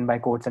undertaken by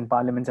courts and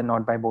parliaments and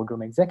not by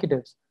boardroom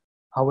executives.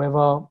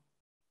 However,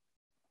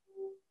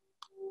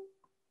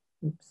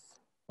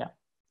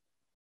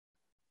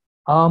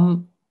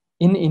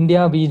 in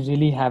India, we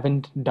really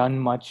haven't done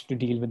much to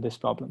deal with this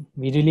problem.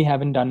 We really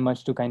haven't done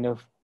much to kind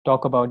of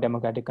talk about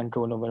democratic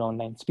control over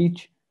online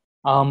speech.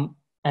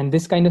 And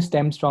this kind of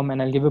stems from,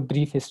 and I'll give a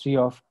brief history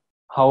of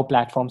how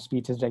platform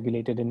speech is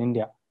regulated in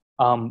India,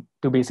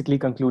 to basically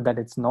conclude that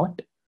it's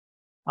not.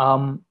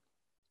 And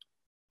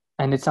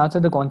it starts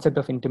with the concept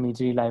of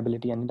intermediary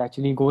liability, and it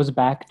actually goes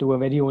back to a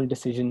very old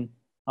decision.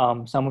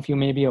 Some of you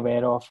may be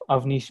aware of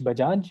Avnish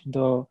Bajaj,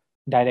 the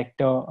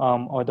director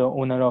or the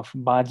owner of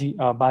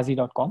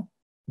Bazi.com.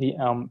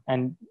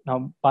 And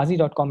now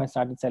Bazi.com has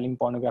started selling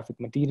pornographic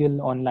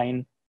material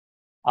online,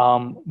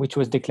 which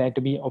was declared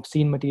to be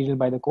obscene material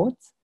by the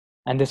courts.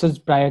 And this was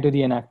prior to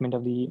the enactment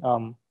of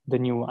the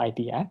new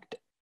IT Act.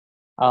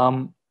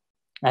 And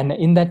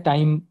in that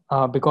time,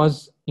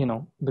 because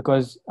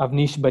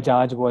Avnish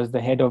Bajaj was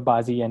the head of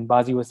Bazi and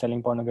Bazi was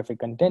selling pornographic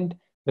content,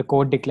 the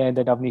court declared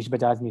that Avnish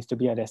Bajaj needs to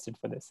be arrested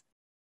for this.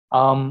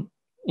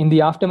 In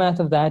the aftermath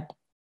of that,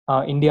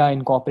 India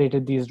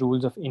incorporated these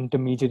rules of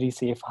intermediary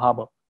safe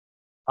harbor,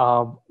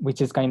 which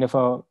is kind of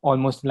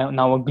almost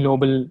now a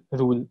global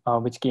rule,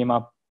 which came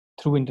up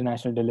through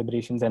international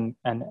deliberations and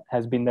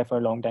has been there for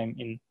a long time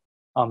in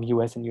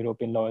US and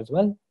European law as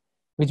well,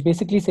 which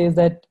basically says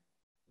that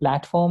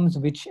platforms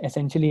which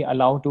essentially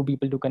allow two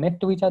people to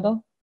connect to each other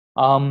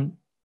are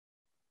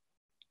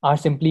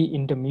simply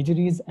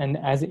intermediaries, and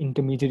as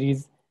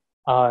intermediaries,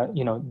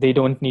 they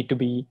don't need to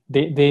be,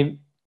 they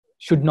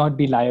should not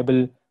be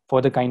liable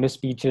for the kind of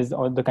speeches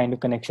or the kind of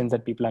connections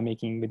that people are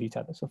making with each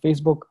other. So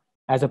Facebook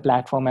as a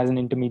platform, as an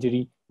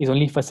intermediary, is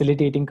only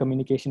facilitating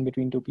communication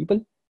between two people,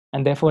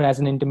 and therefore as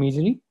an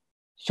intermediary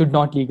should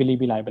not legally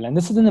be liable. And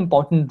this is an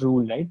important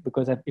rule, right?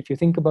 Because if you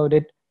think about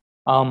it,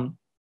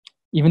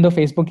 even though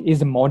Facebook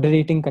is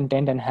moderating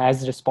content and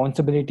has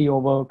responsibility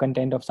over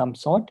content of some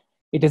sort,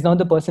 it is not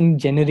the person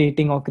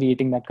generating or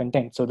creating that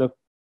content. So the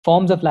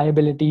forms of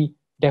liability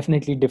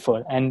definitely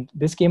differ. And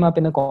this came up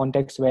in a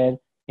context where,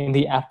 in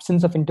the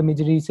absence of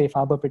intermediary safe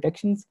harbor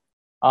protections,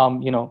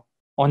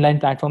 online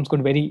platforms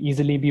could very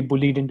easily be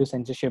bullied into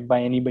censorship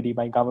by anybody,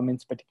 by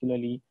governments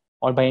particularly,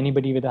 or by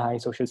anybody with a high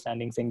social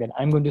standing, saying that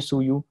I'm going to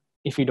sue you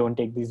if you don't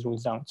take these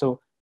rules down. So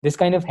this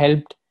kind of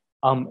helped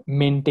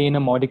maintain a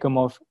modicum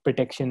of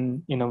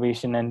protection,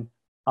 innovation, and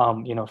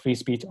free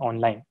speech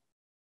online.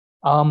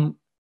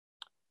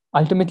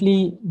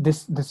 Ultimately,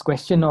 this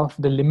question of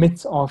the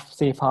limits of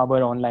safe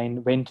harbor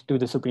online went to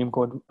the Supreme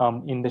Court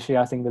in the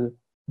Shreya Singhal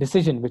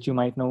decision, which you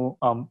might know,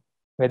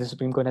 where the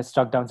Supreme Court has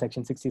struck down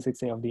Section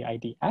 66A of the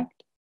IT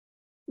Act.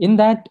 In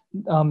that,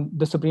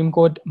 the Supreme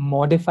Court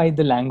modified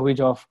the language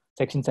of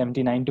Section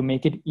 79 to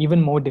make it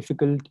even more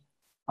difficult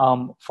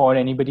for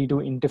anybody to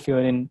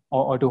interfere in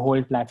or to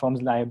hold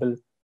platforms liable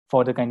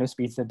for the kind of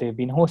speech that they've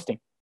been hosting.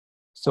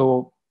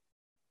 So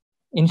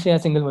in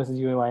Shreya Singhal versus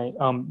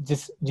UAI,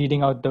 just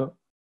reading out the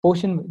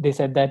portion, they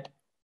said that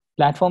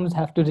platforms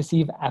have to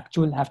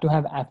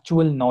have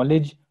actual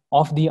knowledge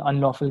of the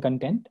unlawful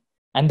content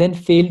and then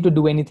fail to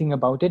do anything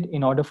about it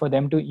in order for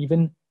them to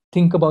even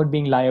think about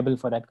being liable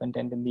for that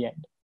content in the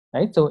end,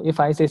 right? So if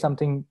I say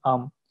something,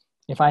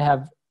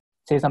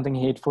 say something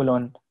hateful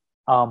on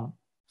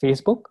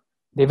Facebook,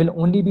 they will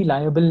only be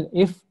liable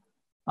if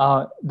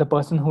the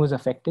person who is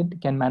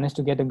affected can manage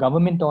to get a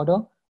government order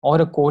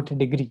or a court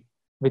degree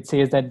which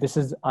says that this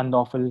is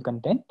unlawful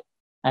content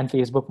and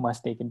Facebook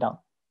must take it down.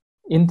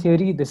 In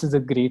theory, this is a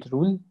great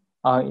rule.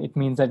 It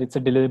means that it's a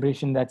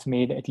deliberation that's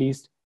made at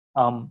least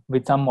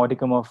with some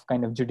modicum of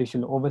kind of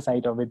judicial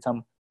oversight or with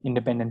some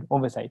independent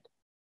oversight.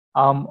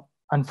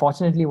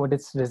 Unfortunately, what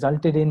it's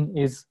resulted in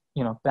is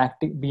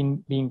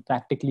being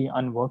practically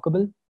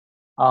unworkable,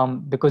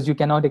 because you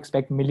cannot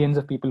expect millions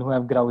of people who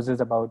have grouses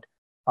about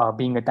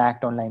being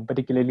attacked online,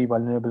 particularly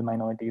vulnerable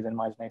minorities and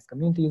marginalized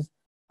communities,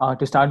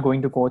 to start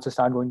going to courts or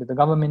start going to the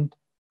government.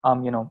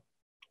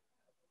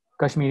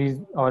 Kashmiris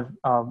or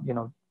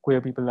queer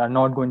people are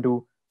not going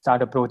to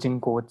start approaching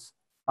courts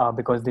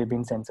because they've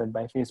been censored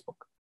by Facebook.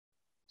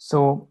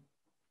 So,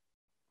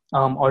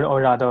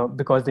 or rather,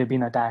 because they've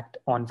been attacked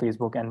on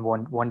Facebook and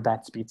want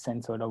that speech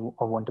censored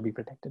or want to be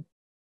protected.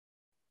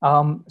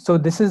 So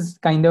this is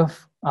kind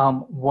of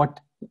what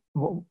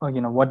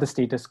the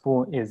status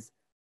quo is.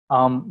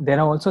 There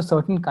are also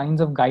certain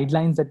kinds of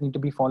guidelines that need to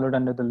be followed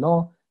under the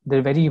law.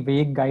 They're very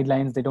vague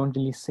guidelines. They don't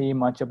really say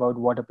much about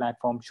what a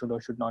platform should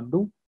or should not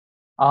do.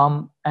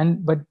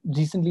 But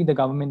recently, the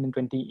government in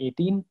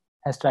 2018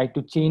 has tried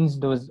to change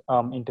those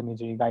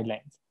intermediary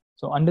guidelines.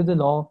 So under the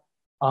law,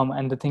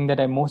 and the thing that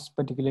I most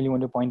particularly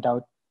want to point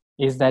out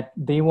is that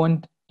they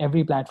want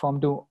every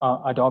platform to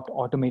adopt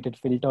automated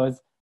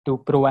filters to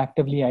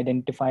proactively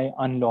identify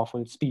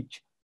unlawful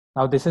speech.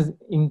 Now, this is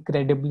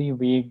incredibly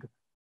vague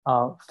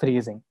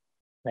phrasing,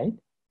 right?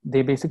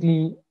 They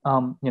basically,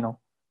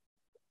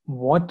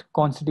 what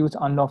constitutes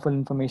unlawful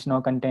information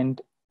or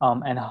content,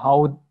 and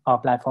how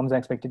platforms are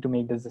expected to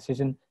make this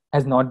decision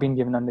has not been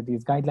given under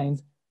these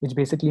guidelines, which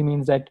basically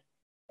means that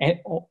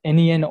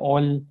any and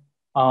all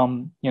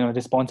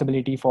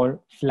responsibility for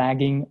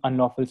flagging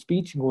unlawful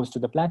speech goes to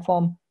the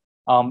platform.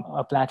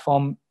 A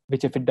platform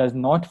which, if it does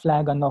not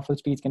flag unlawful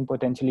speech, can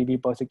potentially be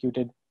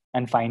persecuted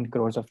and fined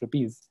crores of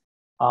rupees.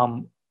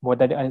 What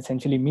that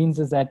essentially means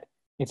is that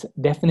it's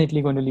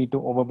definitely going to lead to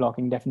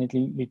overblocking,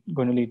 definitely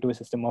going to lead to a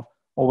system of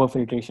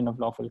overfiltration of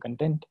lawful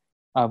content,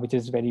 which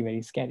is very,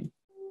 very scary.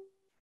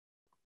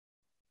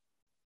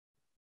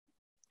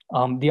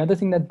 The other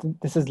thing that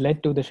this has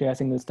led to, the Share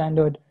Single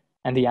standard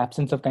and the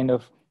absence of kind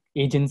of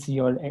agency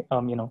or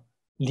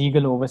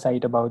legal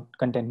oversight about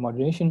content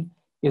moderation,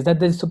 is that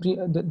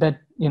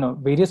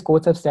various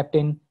courts have stepped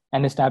in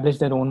and established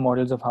their own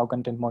models of how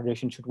content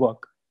moderation should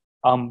work,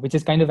 which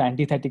is kind of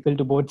antithetical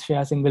to both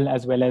Share Single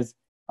as well as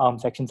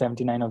Section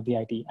 79 of the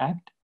IT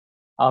Act.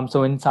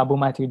 So in Sabu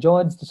Matthew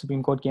George, the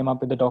Supreme Court came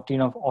up with the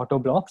doctrine of auto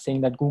block,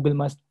 saying that Google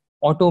must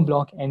auto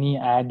block any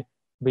ad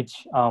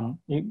which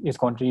is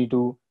contrary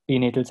to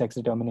prenatal sex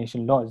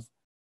determination laws.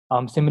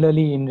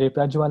 Similarly, in Ray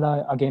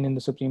Prajwala, again in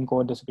the Supreme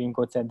Court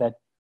said that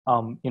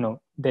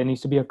there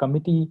needs to be a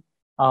committee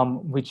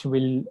which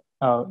will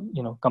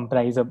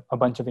comprise a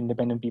bunch of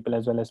independent people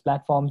as well as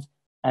platforms,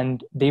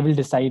 and they will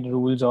decide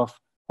rules of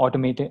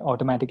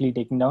automatically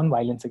taking down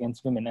violence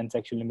against women and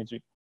sexual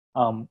imagery,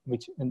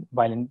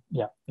 violent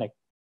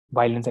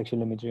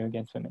sexual imagery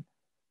against women.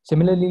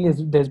 Similarly,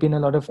 there's been a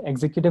lot of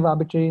executive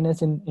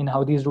arbitrariness in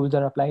how these rules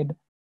are applied.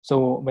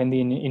 So when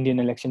the Indian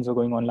elections were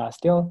going on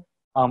last year,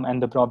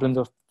 and the problems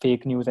of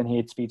fake news and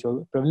hate speech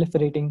were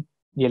proliferating,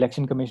 the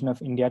Election Commission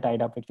of India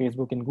tied up with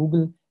Facebook and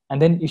Google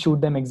and then issued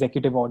them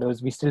executive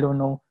orders. We still don't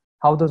know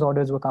how those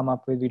orders were come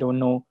up with. We don't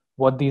know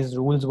what these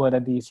rules were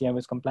that the ECI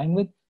was complying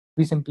with.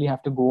 We simply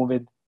have to go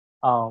with,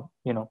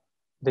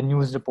 the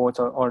news reports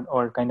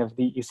or kind of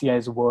the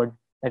ECI's word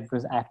that it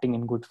was acting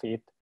in good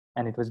faith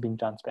and it was being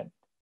transparent.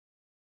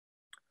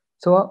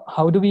 So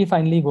how do we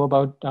finally go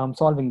about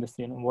solving this?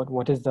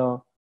 What is the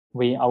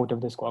way out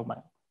of this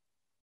quagmire?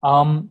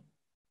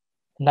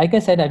 Like I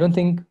said, I don't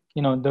think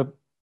the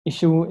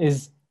issue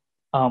is,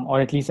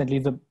 or at least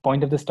the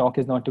point of this talk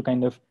is not to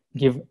kind of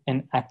give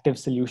an active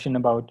solution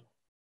about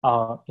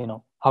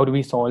how do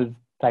we solve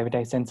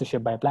privatized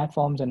censorship by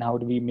platforms and how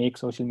do we make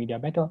social media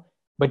better,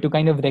 but to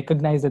kind of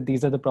recognize that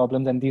these are the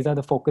problems and these are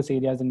the focus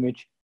areas in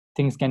which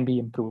things can be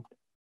improved,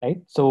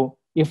 right? So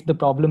if the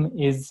problem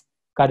is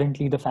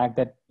currently the fact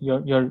that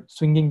you're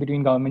swinging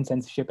between government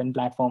censorship and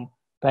platform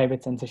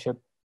private censorship,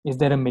 is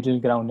there a middle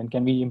ground, and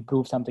can we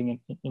improve something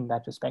in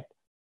that respect?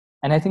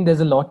 And I think there's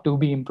a lot to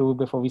be improved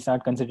before we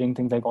start considering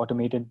things like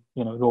automated,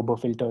 robo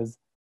filters,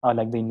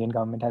 like the Indian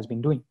government has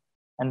been doing.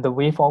 And the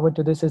way forward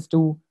to this is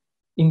to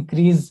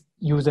increase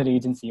user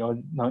agency, or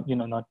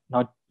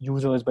not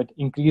users, but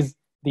increase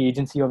the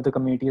agency of the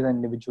communities and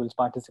individuals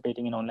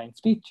participating in online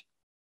speech.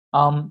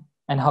 And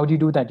how do you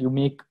do that? You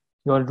make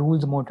your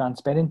rules more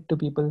transparent to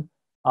people.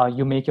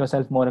 You make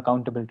yourself more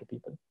accountable to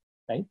people,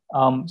 right?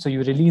 So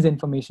you release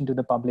information to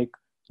the public,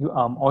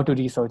 or to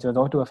researchers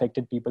or to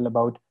affected people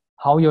about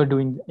how you're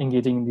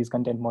engaging in these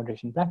content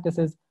moderation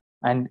practices,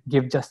 and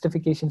give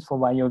justifications for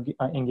why you're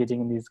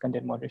engaging in these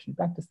content moderation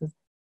practices.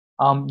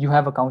 You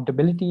have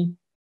accountability,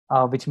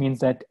 which means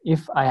that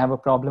if I have a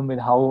problem with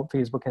how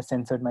Facebook has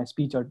censored my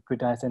speech or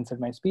Twitter has censored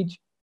my speech,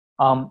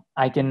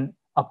 I can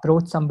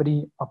approach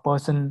somebody, a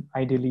person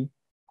ideally,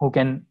 who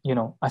can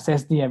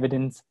assess the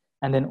evidence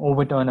and then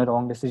overturn a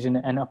wrong decision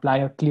and apply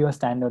a clear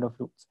standard of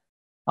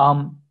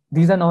rules.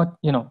 These are not,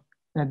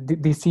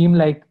 they seem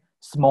like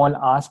small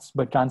asks,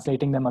 but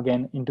translating them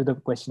again into the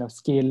question of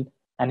scale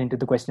and into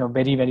the question of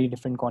very, very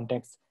different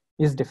contexts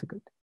is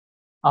difficult.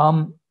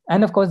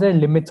 And of course, there are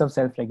limits of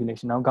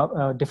self-regulation.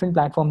 Now, different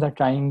platforms are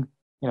trying,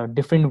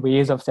 different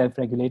ways of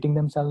self-regulating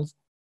themselves.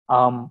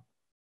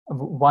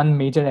 One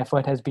major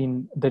effort has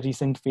been the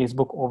recent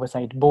Facebook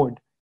Oversight Board,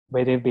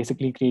 where they've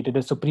basically created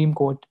a Supreme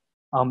Court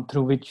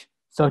through which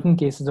certain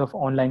cases of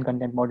online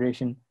content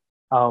moderation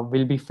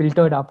will be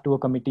filtered up to a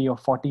committee of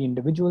 40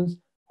 individuals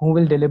who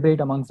will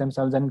deliberate amongst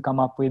themselves and come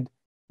up with,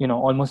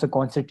 almost a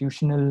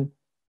constitutional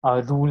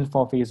rule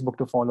for Facebook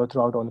to follow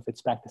throughout all of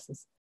its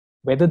practices.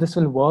 Whether this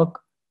will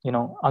work,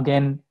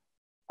 again,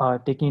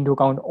 taking into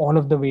account all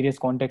of the various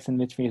contexts in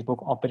which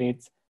Facebook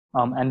operates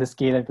and the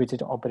scale at which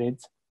it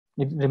operates,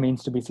 it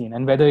remains to be seen.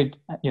 And whether it,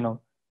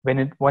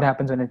 what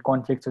happens when it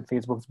conflicts with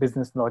Facebook's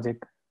business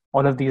logic,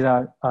 all of these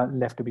are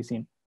left to be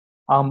seen.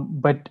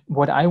 But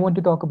what I want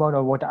to talk about,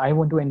 or what I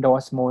want to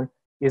endorse more,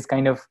 is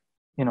kind of,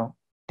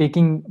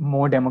 taking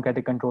more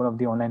democratic control of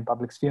the online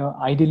public sphere,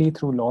 ideally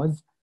through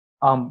laws,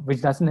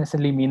 which doesn't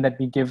necessarily mean that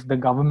we give the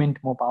government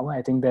more power.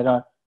 I think there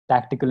are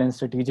tactical and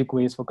strategic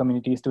ways for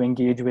communities to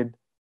engage with,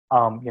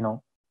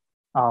 to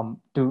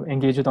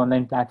engage with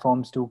online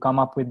platforms, to come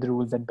up with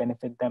rules that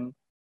benefit them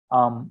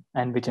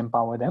and which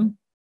empower them.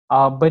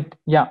 But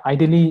yeah,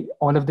 ideally,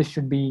 all of this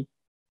should be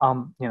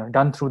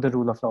done through the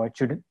rule of law.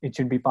 It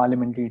should be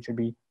parliamentary. It should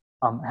be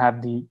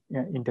have the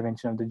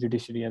intervention of the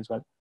judiciary as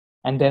well.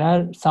 And there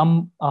are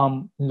some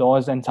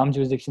laws and some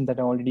jurisdictions that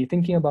are already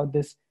thinking about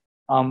this.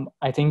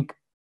 I think,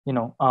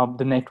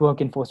 the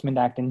Network Enforcement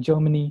Act in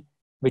Germany,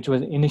 which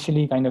was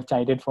initially kind of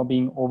chided for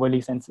being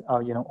overly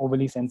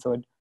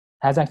censored,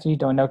 has actually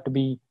turned out to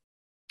be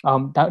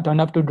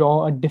turned up to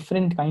draw a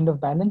different kind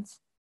of balance.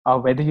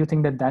 Whether you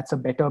think that that's a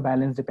better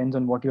balance depends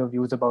on what your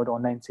views about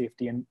online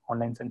safety and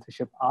online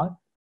censorship are.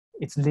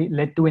 It's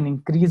led to an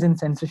increase in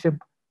censorship,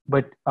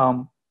 but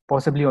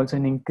possibly also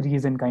an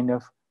increase in kind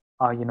of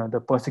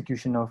the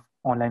persecution of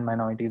online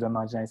minorities or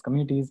marginalized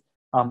communities,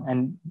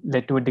 and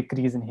led to a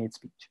decrease in hate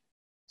speech.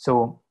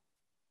 So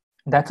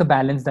that's a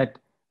balance that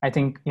I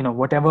think,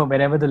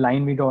 wherever the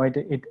line we draw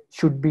it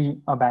should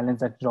be a balance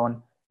that's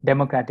drawn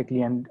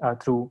democratically and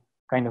through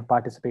kind of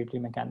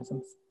participatory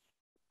mechanisms.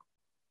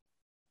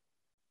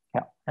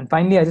 Yeah, and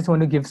finally, I just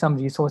want to give some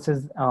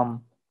resources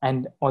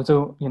and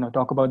also,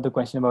 talk about the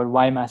question about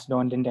why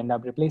Mastodon didn't end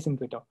up replacing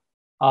Twitter.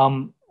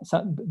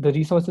 So the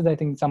resources, I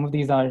think some of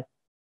these are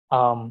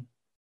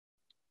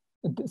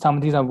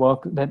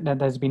work that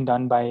has been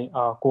done by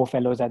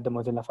co-fellows at the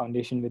Mozilla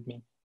Foundation with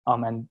me.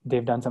 And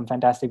they've done some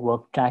fantastic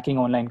work tracking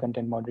online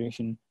content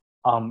moderation,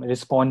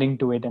 responding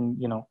to it,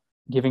 and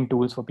giving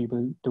tools for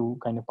people to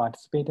kind of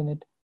participate in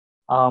it.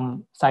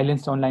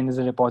 Silenced Online is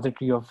a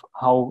repository of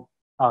how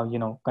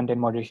content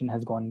moderation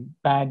has gone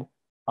bad.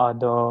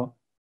 The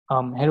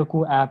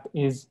Heroku app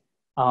is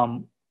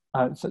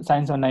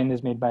Science Online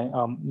is made by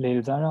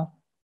Lail Zara.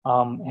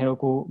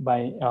 Heroku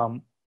by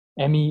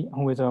Emmy,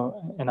 who is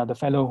another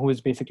fellow who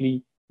is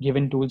basically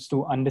given tools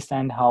to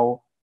understand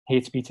how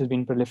hate speech has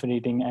been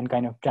proliferating and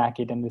kind of track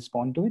it and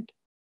respond to it.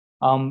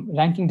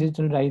 Ranking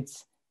Digital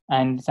Rights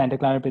and Santa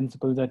Clara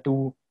Principles are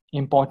two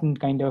important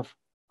kind of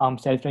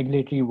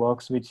self-regulatory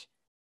works which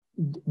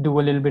do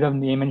a little bit of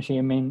name and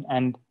shaming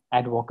and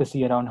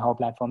advocacy around how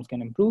platforms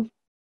can improve.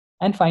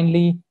 And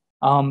finally,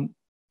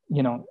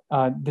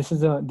 this is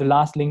the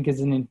last link is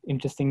an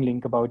interesting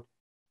link about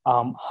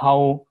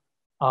how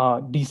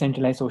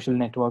decentralized social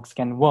networks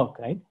can work,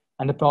 right?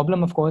 And the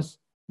problem, of course,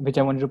 which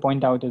I wanted to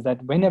point out, is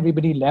that when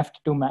everybody left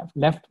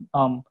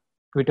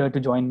Twitter to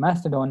join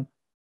Mastodon,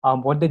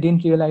 what they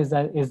didn't realize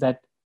is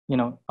that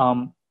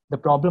the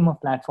problem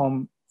of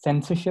platform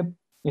censorship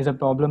is a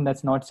problem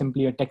that's not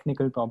simply a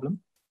technical problem.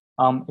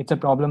 It's a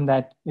problem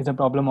that is a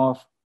problem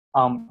of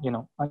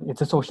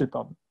it's a social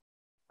problem.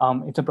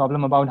 It's a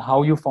problem about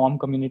how you form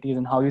communities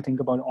and how you think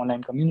about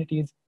online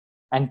communities.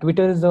 And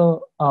Twitter is a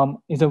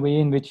way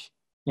in which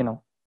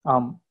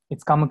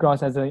it's come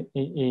across as a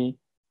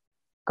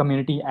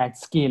community at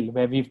scale,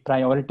 where we've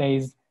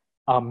prioritized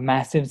a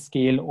massive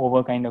scale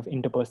over kind of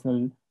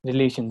interpersonal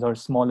relations or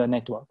smaller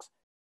networks.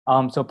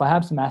 So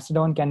perhaps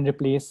Mastodon can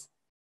replace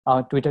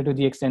Twitter to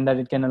the extent that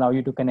it can allow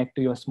you to connect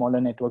to your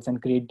smaller networks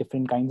and create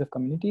different kinds of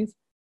communities.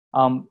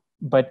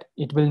 But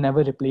it will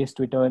never replace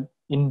Twitter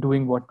in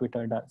doing what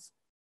Twitter does,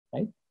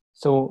 right?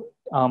 So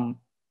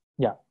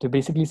to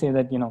basically say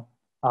that,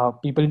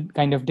 people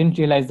kind of didn't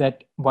realize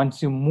that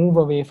once you move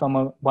away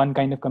from one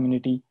kind of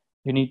community,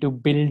 you need to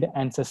build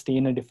and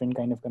sustain a different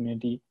kind of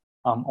community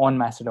on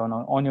Mastodon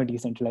or on your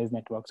decentralized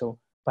network. So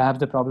perhaps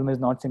the problem is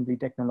not simply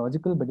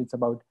technological, but it's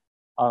about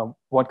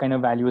what kind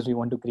of values we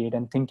want to create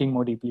and thinking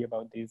more deeply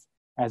about these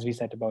as we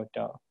set about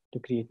to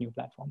create new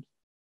platforms.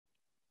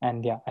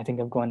 And yeah, I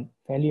think I've gone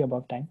fairly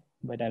above time,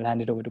 but I'll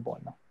hand it over to Paul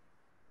now.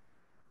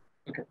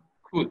 Okay,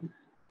 cool.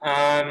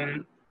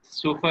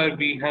 So far,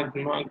 we have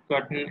not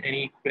gotten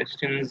any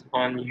questions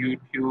on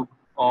YouTube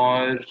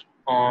or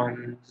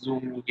on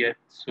Zoom yet.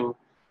 So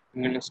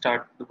I'm going to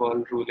start the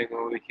ball rolling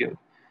over here.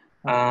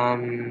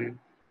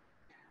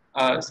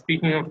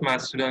 Speaking of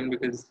Mastodon,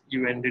 because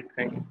you ended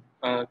kind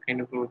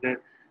of over there,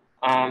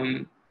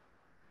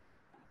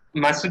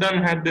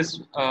 Mastodon had this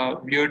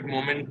weird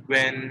moment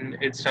when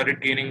it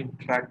started gaining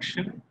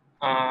traction,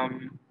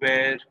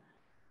 where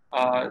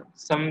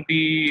some of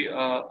the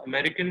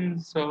American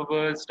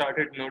servers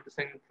started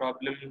noticing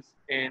problems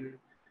in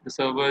the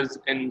servers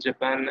in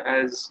Japan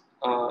as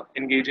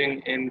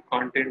engaging in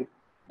content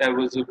that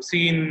was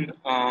obscene,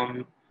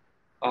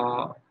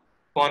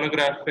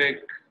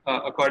 pornographic,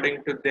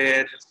 according to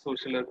their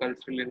social or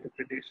cultural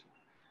interpretation.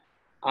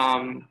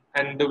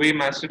 And the way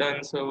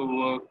Mastodon server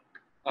worked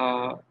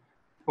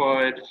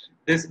for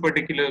this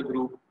particular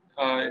group,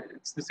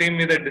 it's the same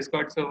way that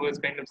Discord servers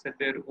kind of set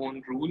their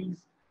own rules.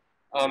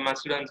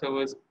 Mastodon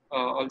servers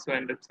also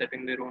end up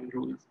setting their own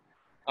rules.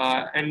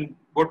 And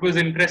what was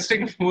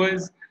interesting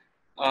was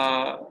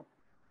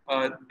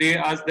they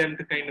asked them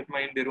to kind of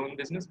mind their own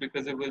business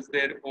because it was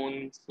their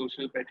own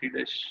social petri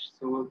dish.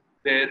 So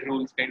their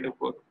rules kind of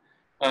work.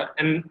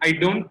 And I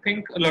don't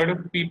think a lot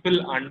of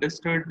people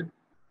understood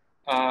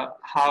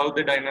how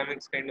the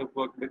dynamics kind of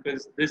work,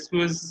 because this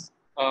was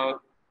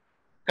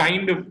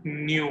kind of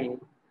new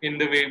in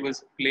the way it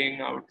was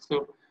playing out.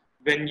 So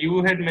when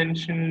you had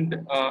mentioned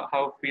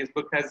how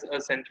Facebook has a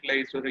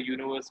centralized or a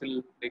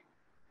universal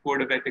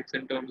code of ethics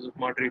in terms of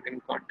moderating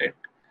content,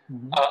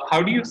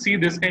 how do you see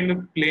this kind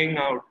of playing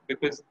out?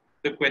 Because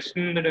the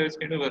question that I was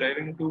kind of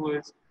arriving to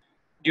was,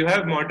 you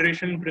have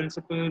moderation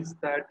principles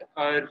that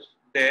are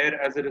there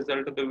as a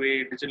result of the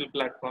way digital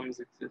platforms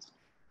exist.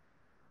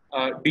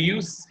 Do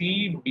you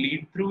see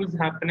bleed-throughs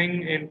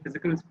happening in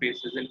physical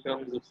spaces in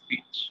terms of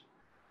speech?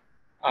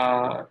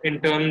 In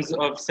terms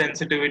of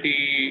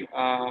sensitivity,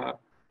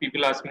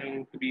 people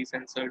asking to be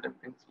censored and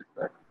things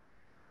like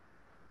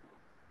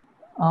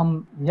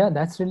that? Yeah,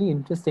 that's really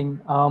interesting.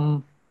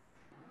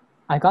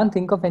 I can't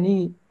think of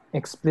any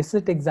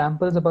explicit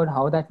examples about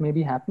how that may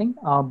be happening.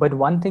 But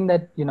one thing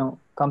that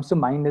comes to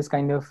mind is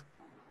kind of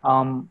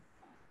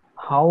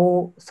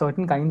how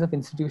certain kinds of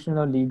institutional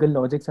or legal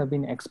logics have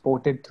been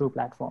exported through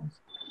platforms,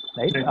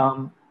 right?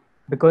 Right.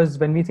 Because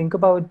when we think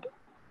about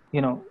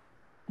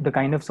the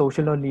kind of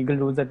social or legal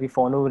rules that we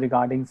follow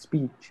regarding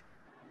speech,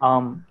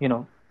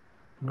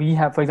 we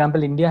have, for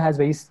example, India has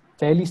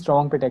fairly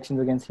strong protections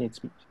against hate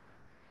speech,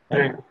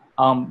 right?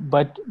 Right.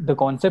 But the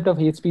concept of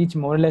hate speech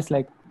more or less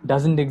like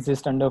doesn't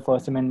exist under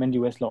First Amendment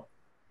US law.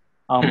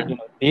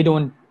 They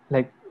don't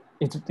like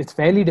it's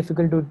fairly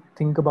difficult to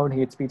think about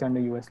hate speech under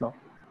US law.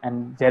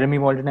 And Jeremy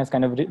Walton has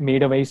kind of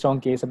made a very strong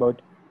case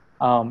about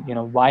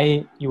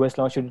why US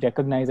law should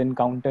recognize and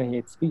counter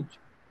hate speech.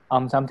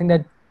 Something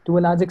that to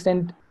a large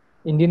extent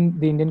the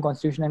Indian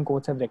Constitution and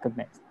courts have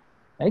recognized,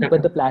 right? But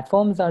Okay. the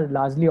platforms are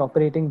largely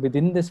operating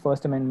within this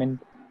First Amendment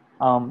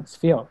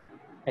sphere,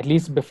 at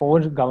least before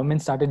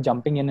government started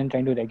jumping in and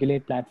trying to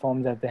regulate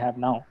platforms as they have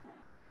now.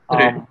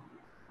 Right.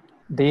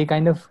 They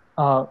kind of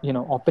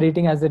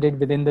operating as they did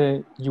within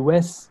the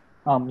US,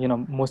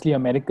 mostly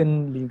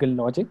American legal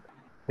logic.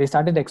 They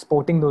started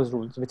exporting those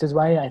rules, which is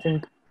why I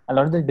think a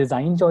lot of the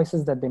design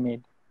choices that they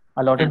made,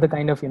 a lot of the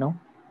kind of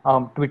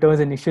Twitter's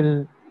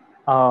initial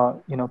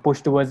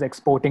push towards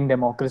exporting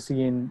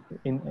democracy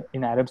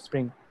in Arab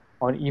Spring,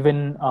 or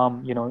even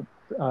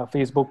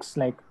Facebook's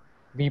like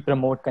we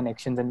promote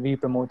connections and we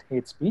promote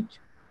hate speech.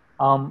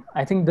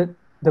 I think that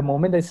the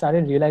moment they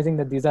started realizing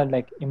that these are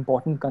like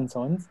important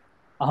concerns,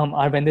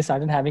 are when they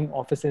started having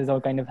offices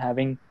or kind of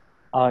having,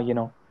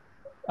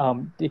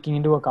 taking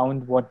into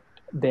account what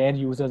their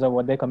users or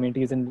what their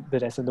communities in the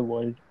rest of the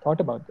world thought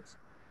about this.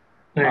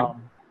 Right.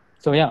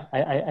 So yeah,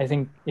 I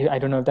think, I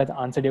don't know if that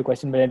answered your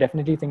question, but I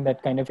definitely think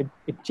that kind of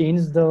it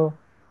changed the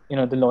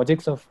the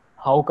logics of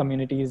how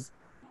communities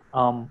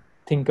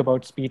think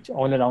about speech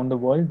all around the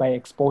world by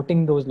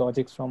exporting those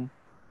logics from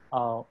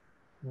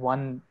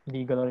one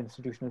legal or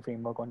institutional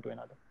framework onto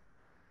another.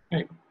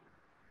 Right.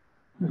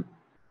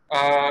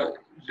 Uh,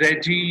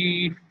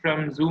 Reggie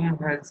from Zoom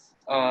has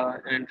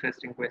an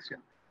interesting question.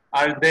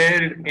 Are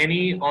there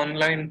any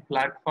online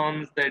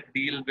platforms that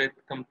deal with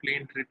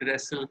complaint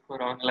redressal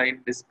for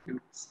online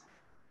disputes?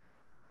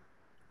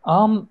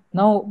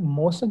 Now,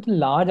 most of the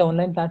large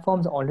online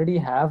platforms already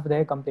have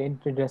their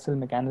complaint redressal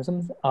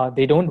mechanisms.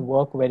 They don't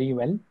work very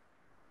well,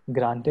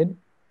 granted.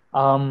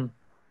 Um,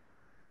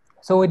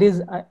 so it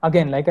is,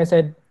 again, like I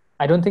said,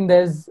 I don't think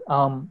there's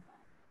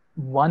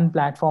one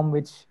platform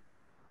which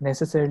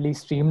necessarily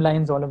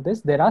streamlines all of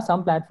this. There are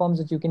some platforms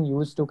that you can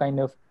use to kind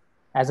of,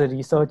 as a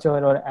researcher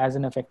or as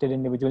an affected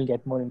individual,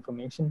 get more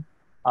information.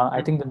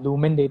 I think the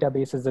Lumen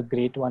database is a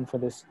great one for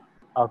this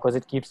because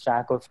it keeps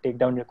track of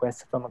takedown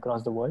requests from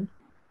across the world.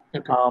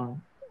 Okay.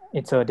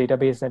 It's a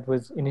database that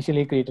was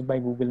initially created by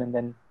Google and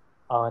then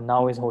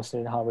now is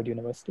hosted at Harvard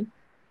University.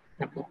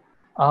 Okay.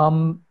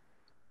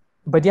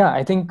 But yeah,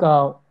 I think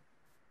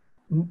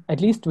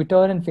at least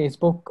Twitter and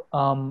Facebook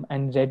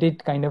and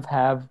Reddit kind of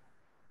have,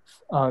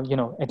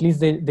 at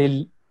least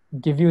they'll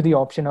give you the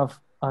option of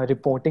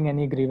reporting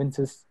any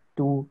grievances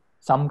to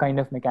some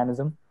kind of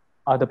mechanism.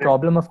 The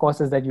problem, of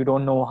course, is that you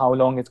don't know how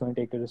long it's going to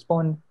take to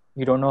respond.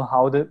 You don't know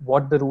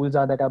what the rules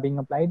are that are being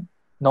applied,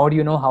 nor do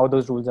you know how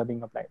those rules are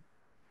being applied.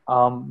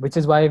 Which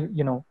is why,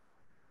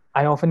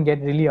 I often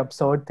get really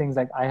absurd things.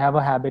 Like I have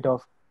a habit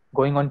of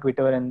going on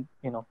Twitter and,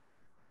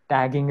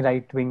 tagging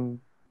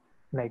right-wing,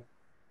 like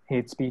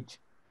hate speech.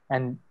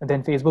 And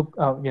then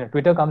Facebook,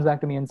 Twitter comes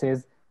back to me and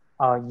says,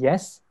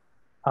 yes,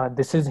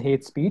 this is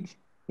hate speech.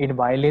 It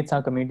violates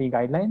our community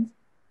guidelines.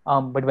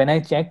 But when I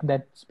check,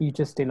 that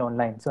speech is still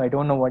online. So I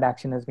don't know what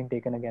action has been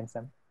taken against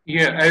them.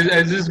 Yeah,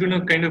 I was just going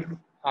to kind of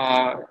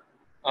uh,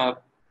 uh,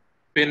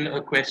 pin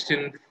a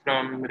question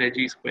from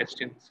Reggie's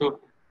question. So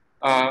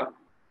uh,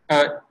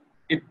 uh,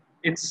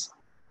 it's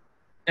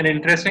an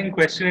interesting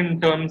question in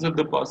terms of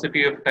the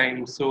paucity of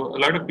time. So a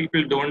lot of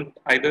people don't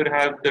either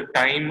have the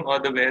time or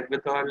the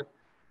wherewithal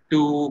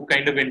to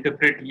kind of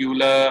interpret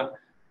EULA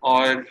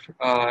or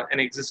an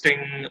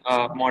existing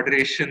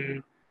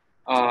moderation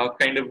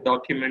kind of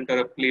document or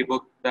a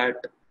playbook that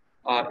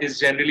is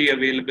generally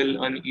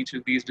available on each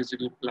of these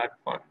digital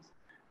platforms.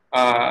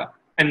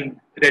 And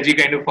Reggie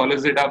kind of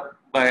follows it up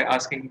by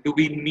asking, do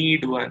we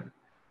need one?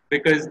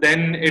 Because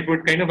then it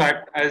would kind of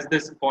act as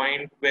this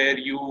point where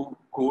you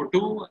go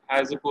to,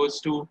 as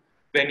opposed to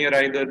when you're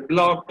either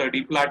blocked or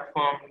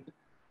deplatformed.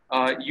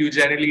 You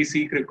generally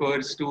seek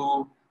recourse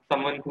to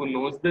someone who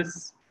knows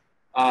this,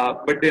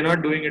 but they're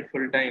not doing it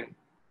full time.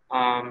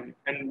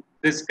 And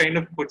this kind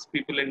of puts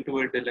people into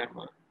a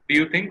dilemma. Do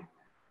you think,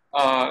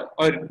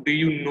 or do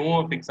you know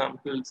of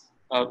examples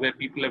where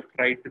people have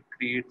tried to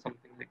create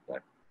something like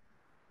that?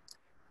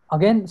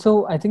 Again,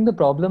 so I think the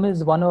problem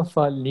is one of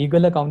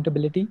legal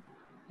accountability,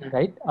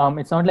 right?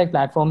 It's not like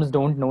platforms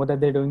don't know that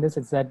they're doing this.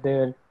 It's that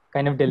they're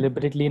kind of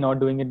deliberately not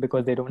doing it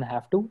because they don't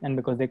have to, and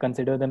because they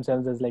consider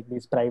themselves as like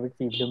these private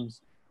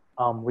fiefdoms,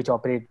 which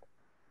operate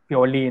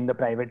purely in the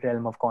private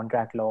realm of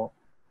contract law,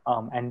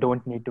 and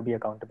don't need to be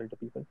accountable to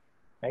people,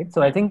 right?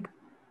 So I think,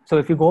 so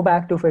if you go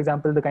back to, for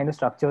example, the kind of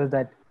structures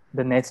that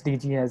the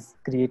NetzDG has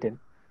created,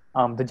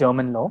 the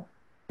German law,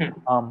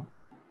 um,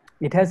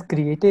 it has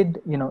created,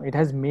 it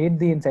has made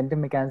the incentive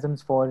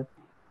mechanisms for,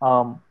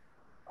 um,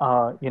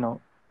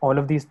 all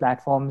of these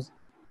platforms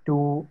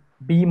to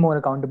be more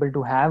accountable,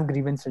 to have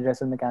grievance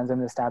redressal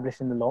mechanisms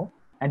established in the law,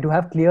 and to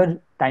have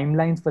clear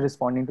timelines for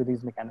responding to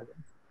these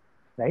mechanisms,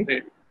 right?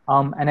 Right.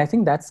 And I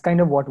think that's kind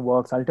of what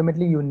works.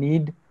 Ultimately, you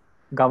need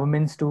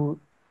governments to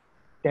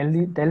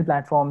tell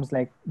platforms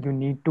like you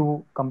need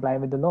to comply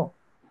with the law,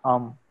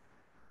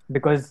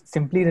 because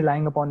simply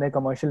relying upon their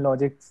commercial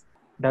logics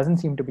doesn't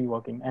seem to be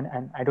working.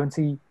 And I don't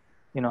see,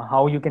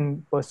 how you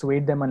can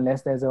persuade them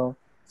unless there's a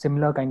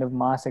similar kind of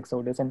mass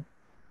exodus. And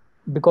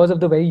because of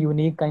the very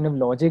unique kind of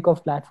logic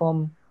of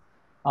platform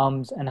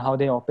and how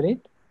they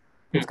operate,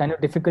 it's kind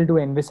of difficult to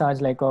envisage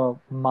like a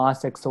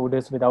mass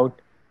exodus without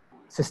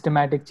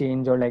systematic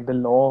change or like the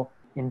law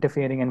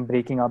interfering and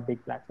breaking up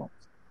big platforms,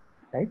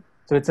 right?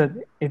 So it's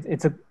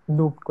a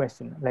looped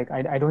question. Like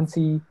I don't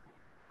see,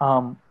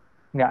 um,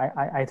 yeah,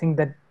 I think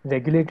that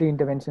regulatory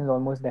intervention is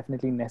almost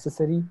definitely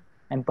necessary,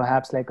 and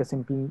perhaps like a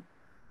simple,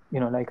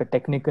 like a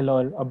technical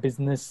or a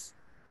business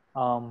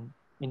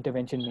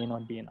intervention may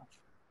not be enough.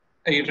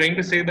 Are you trying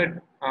to say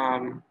that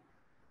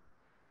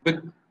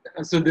but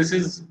so this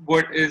is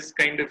what is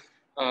kind of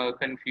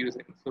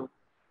confusing. So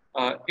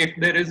if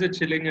there is a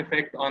chilling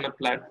effect on a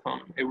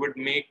platform, it would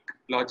make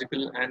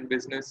logical and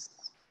business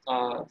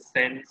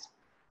sense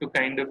to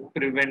kind of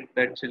prevent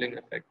that chilling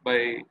effect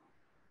by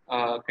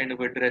kind of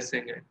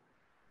addressing it.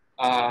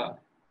 Uh,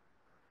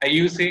 are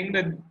you saying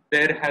that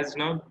there has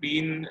not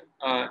been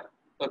a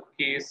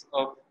case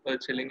of a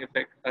chilling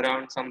effect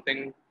around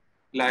something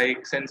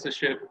like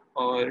censorship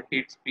or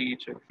hate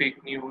speech or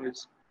fake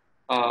news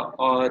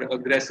or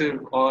aggressive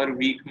or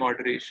weak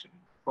moderation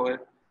for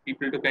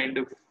people to kind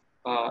of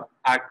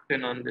act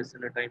in on this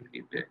in a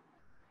timely way?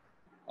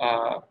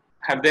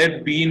 Have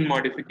there been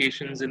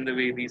modifications in the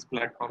way these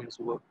platforms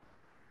work?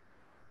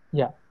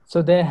 Yeah,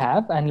 so they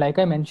have, and like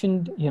I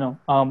mentioned,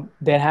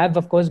 there have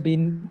of course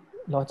been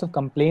lots of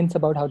complaints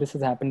about how this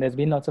has happened. There's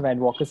been lots of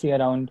advocacy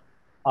around,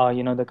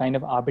 the kind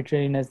of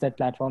arbitrariness that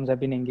platforms have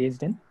been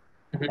engaged in,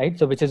 Mhm. right?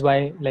 So which is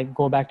why, like,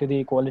 go back to the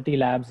Equality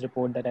Labs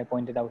report that I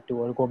pointed out to,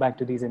 or go back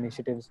to these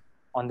initiatives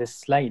on this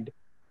slide,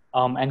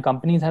 and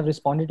companies have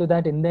responded to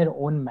that in their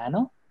own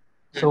manner.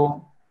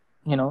 So,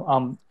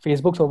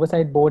 Facebook's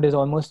oversight board is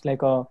almost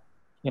like a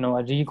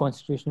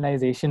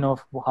reconstitutionalization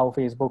of how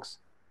Facebook's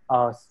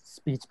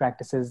speech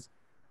practices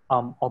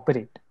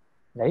operate,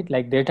 right?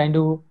 Like they're trying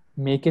to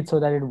make it so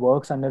that it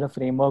works under a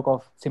framework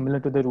of similar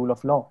to the rule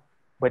of law,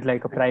 but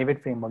like a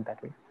private framework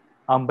that way.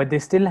 But they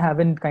still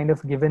haven't kind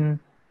of given,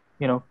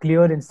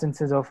 clear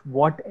instances of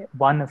what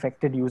one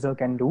affected user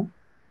can do.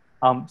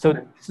 So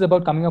Right. this is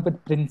about coming up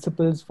with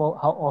principles for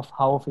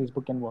how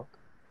Facebook can work,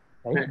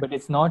 right? Right. But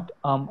it's not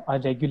a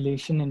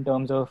regulation in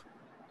terms of,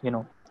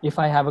 if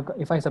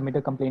I submit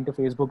a complaint to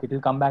Facebook, it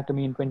will come back to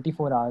me in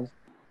 24 hours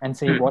and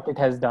say Hmm. what it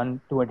has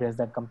done to address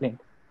that complaint.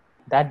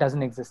 That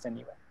doesn't exist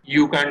anywhere,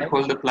 You can't right?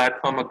 hold the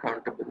platform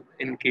accountable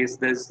in case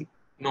there's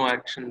no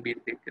action being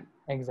taken.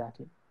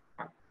 Exactly.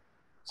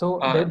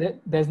 So Uh,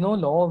 there's no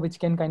law which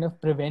can kind of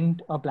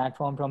prevent a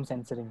platform from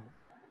censoring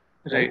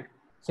me, right?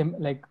 right.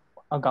 Like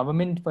a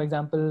government, for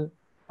example,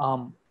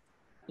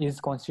 is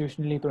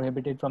constitutionally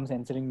prohibited from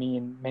censoring me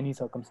in many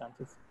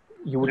circumstances.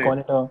 You would Right. call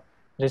it a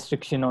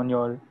restriction on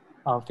your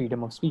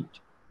freedom of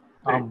speech.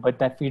 Right. But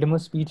that freedom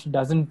of speech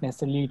doesn't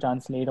necessarily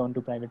translate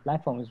onto private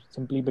platforms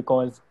simply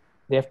because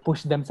they have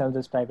pushed themselves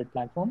as private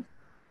platforms.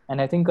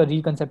 And I think a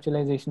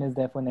reconceptualization is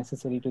therefore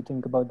necessary to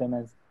think about them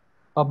as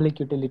public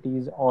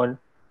utilities, or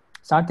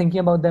start thinking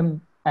about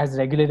them as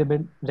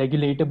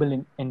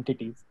regulatable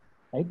entities,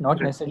 right? Not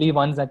Right. necessarily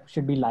ones that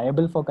should be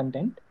liable for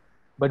content,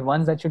 but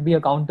ones that should be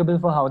accountable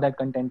for how that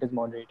content is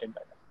moderated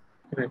by them.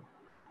 Right.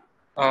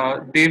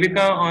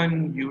 Devika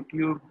on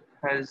YouTube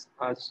has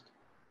asked,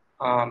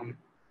 um,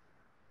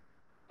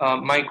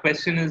 my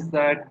question is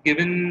that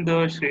given the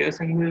Shreya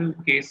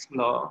Singhal case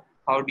law,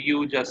 how do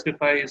you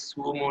justify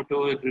suo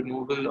moto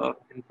removal of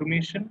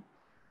information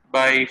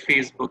by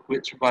Facebook,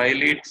 which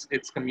violates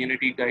its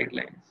community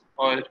guidelines,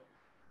 or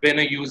when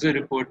a user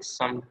reports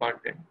some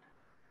content?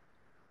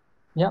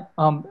 Yeah,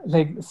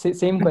 like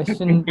same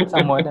question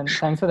somewhat, and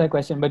thanks for that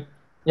question. But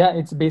yeah,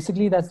 it's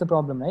basically that's the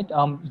problem, right?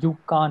 You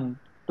can't,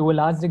 to a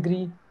large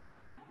degree.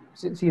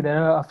 See,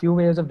 there are a few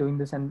ways of doing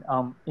this, and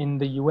in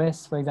the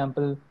US, for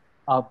example,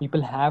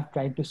 people have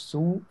tried to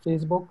sue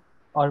Facebook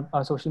or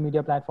social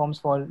media platforms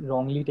for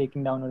wrongly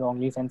taking down or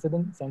wrongly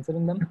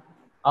censoring them.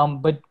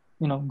 But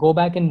go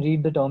back and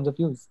read the terms of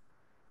use.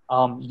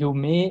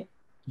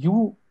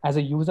 You as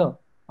a user,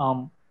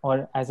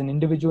 or as an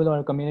individual or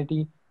a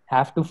community,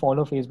 have to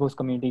follow Facebook's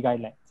community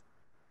guidelines.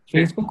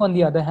 Facebook, on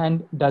the other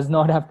hand, does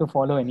not have to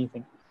follow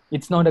anything.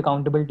 It's not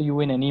accountable to you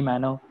in any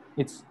manner.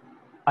 It's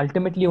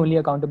ultimately only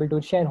accountable to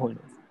its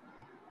shareholders,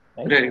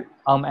 right? Right.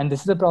 And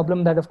this is a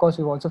problem that, of course,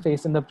 we've also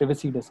faced in the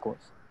privacy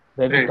discourse,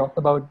 where we Right. talked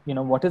about,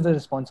 what is the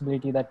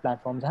responsibility that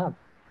platforms have.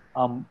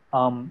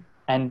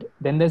 And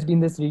then there's been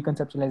this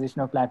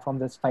reconceptualization of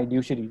platforms as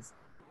fiduciaries,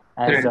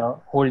 as Right.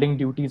 holding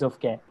duties of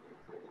care.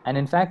 And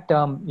in fact,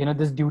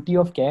 this duty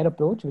of care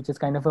approach, which is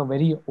kind of a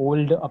very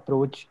old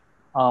approach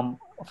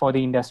for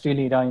the industrial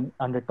era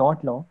under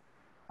tort law,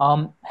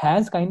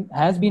 has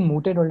been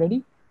mooted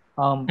already.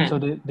 So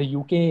the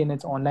UK, in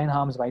its online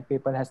harms white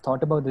paper, has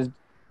thought about this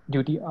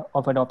duty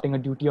of adopting a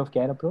duty of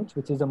care approach,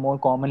 which is a more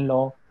common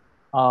law,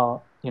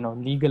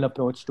 legal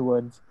approach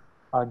towards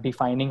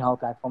defining how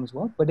platforms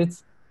work. But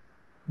it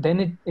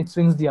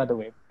swings the other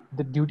way.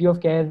 The duty of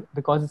care,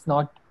 because it's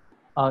not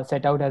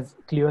set out as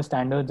clear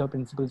standards or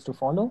principles to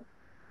follow,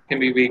 Can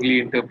be vaguely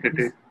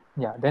interpreted.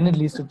 then it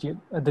leads to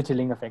the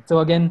chilling effect. So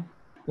again,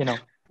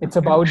 it's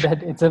about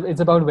that.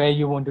 It's about where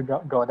you want to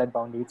draw that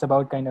boundary. It's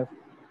about kind of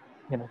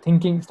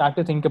start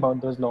to think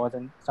about those laws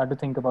and start to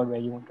think about where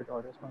you want to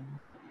draw those boundaries.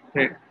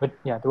 Right. But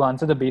yeah, to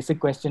answer the basic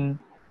question,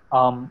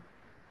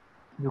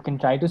 you can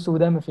try to sue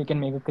them if you can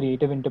make a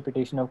creative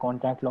interpretation of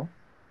contract law,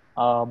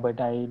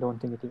 but I don't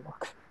think it will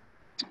work.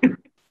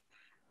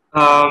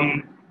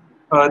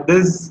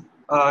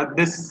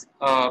 This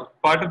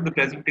part of the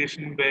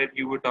presentation where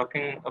you were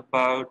talking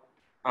about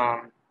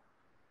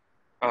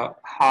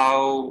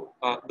how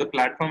the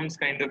platforms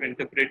kind of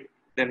interpret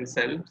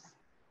themselves.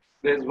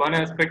 There's one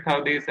aspect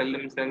how they sell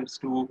themselves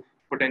to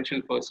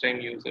potential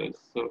first-time users.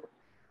 So,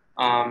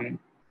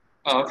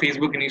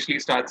 Facebook initially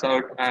starts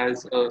out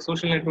as a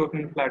social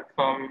networking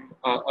platform.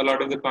 A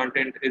lot of the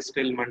content is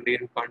still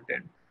mundane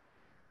content.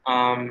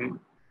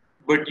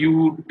 But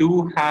you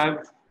do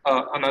have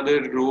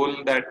another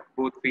role that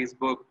both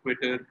Facebook,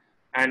 Twitter,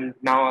 and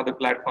now other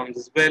platforms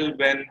as well,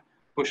 when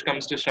push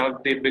comes to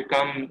shove, they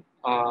become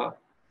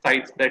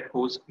sites that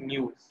host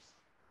news.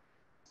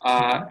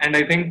 And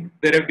I think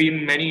there have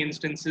been many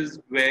instances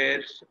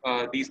where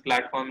these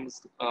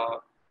platforms,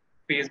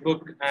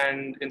 Facebook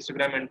and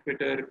Instagram and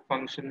Twitter,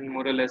 function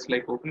more or less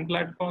like open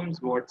platforms.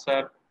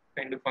 WhatsApp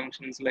kind of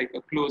functions like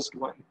a closed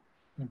one.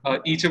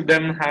 Each of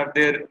them have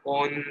their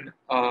own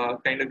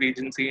kind of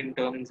agency in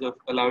terms of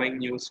allowing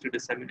news to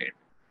disseminate.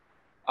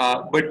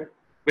 But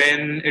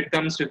when it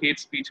comes to hate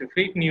speech or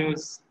fake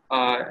news,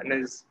 and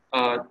as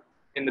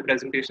in the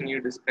presentation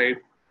you described,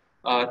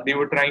 they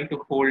were trying to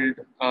hold,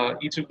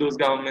 each of those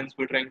governments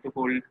were trying to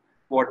hold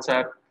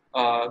WhatsApp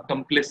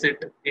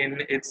complicit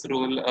in its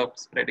role of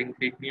spreading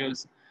fake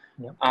news.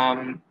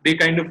 They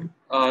kind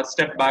of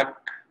step back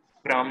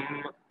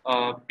from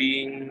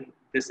being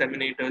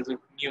disseminators of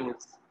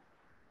news.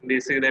 They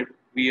say that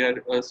we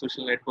are a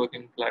social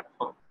networking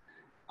platform.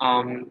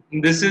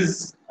 This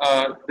is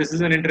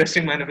an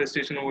interesting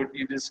manifestation of what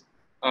you just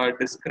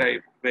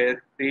described,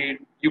 where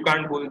you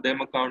can't hold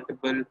them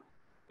accountable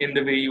in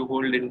the way you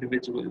hold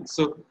individuals.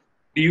 So,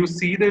 do you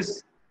see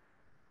this?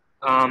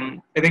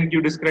 I think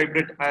you described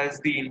it as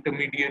the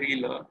intermediary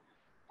law.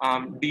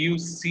 Do you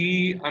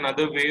see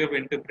another way of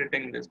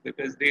interpreting this?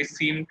 Because they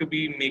seem to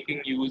be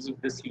making use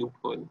of this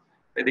loophole,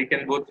 where they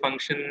can both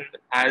function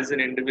as an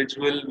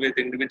individual with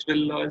individual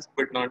laws,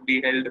 but not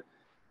be held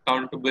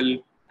accountable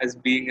as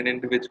being an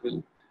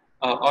individual,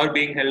 or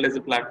being held as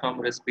a platform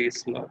or a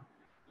space law.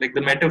 Like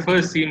the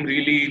metaphors seem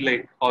really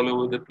like all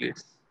over the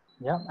place.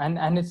 Yeah,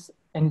 and it's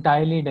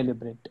entirely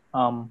deliberate.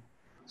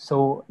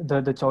 So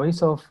the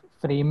choice of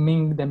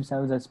framing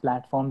themselves as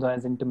platforms or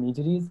as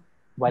intermediaries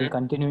while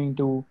continuing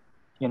to,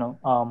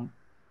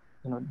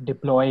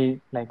 deploy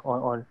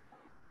or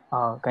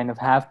kind of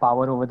have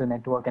power over the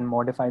network and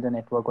modify the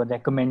network or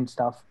recommend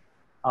stuff,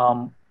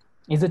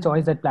 is a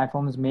choice that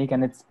platforms make,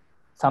 and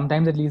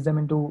sometimes it leads them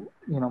into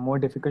more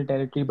difficult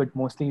territory, but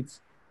mostly it's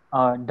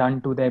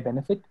done to their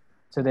benefit.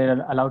 So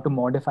they're allowed to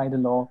modify the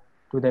law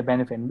to their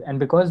benefit, and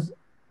because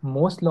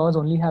most laws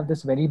only have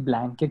this very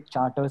blanket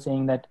charter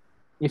saying that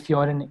if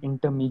you're an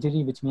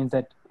intermediary, which means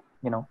that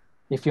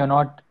if you're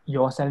not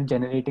yourself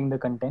generating the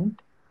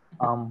content,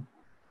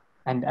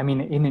 and I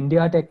mean in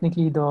India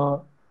technically the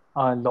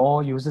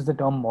law uses the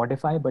term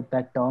modify, but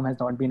that term has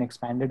not been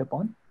expanded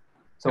upon.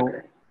 So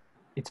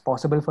it's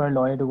possible for a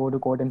lawyer to go to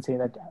court and say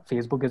that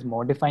Facebook is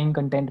modifying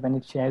content when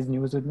it shares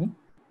news with me.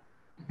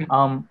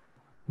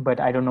 But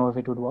I don't know if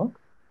it would work.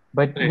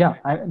 But yeah,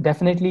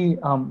 definitely,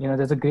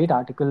 there's a great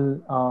article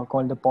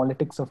called The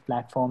Politics of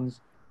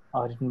Platforms,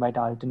 written by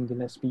Tarleton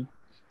Gillespie,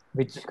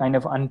 which kind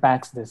of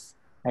unpacks this,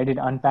 right? It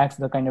unpacks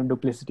the kind of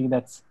duplicity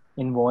that's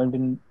involved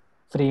in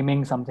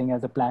framing something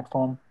as a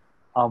platform,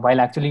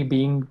 while actually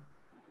being,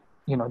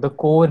 the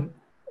core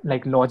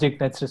logic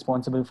that's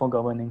responsible for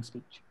governing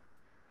speech.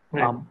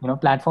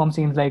 Platform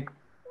seems like,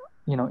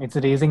 it's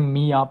raising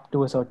me up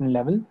to a certain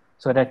level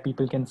so that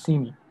people can see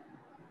me.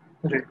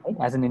 Right?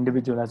 As an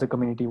individual, as a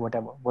community,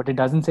 whatever. What it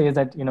doesn't say is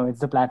that, it's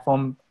the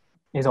platform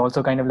is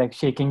also kind of like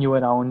shaking you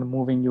around,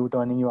 moving you,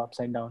 turning you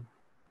upside down.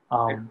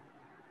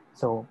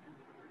 So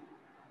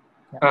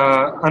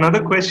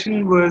Another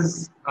question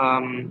was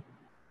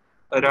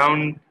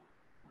around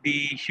the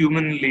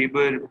human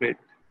labor bit,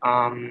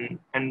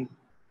 and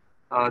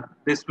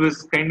this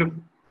was kind of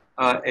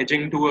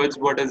edging towards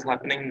what is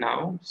happening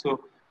now. So,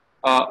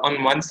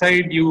 on one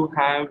side, you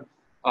have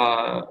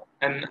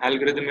an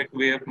algorithmic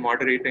way of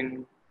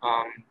moderating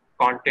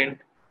content,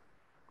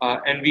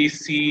 and we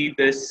see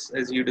this,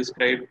 as you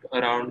described,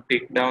 around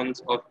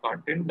takedowns of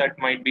content that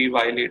might be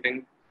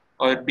violating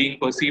or being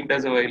perceived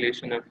as a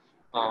violation of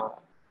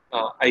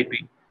IP.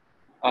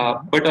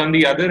 But on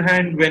the other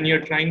hand, when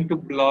you're trying to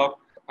block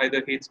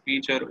either hate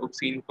speech or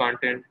obscene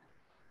content,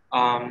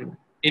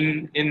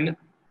 in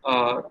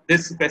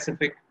this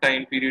specific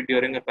time period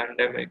during a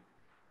pandemic,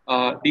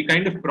 the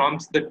kind of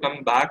prompts that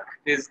come back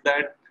is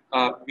that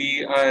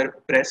we are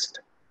pressed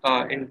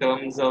in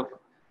terms of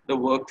the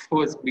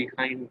workforce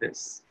behind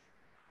this.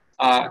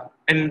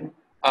 And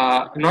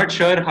I'm not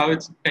sure how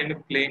it's kind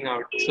of playing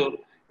out. So,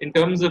 in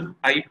terms of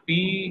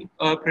IP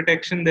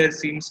protection, there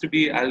seems to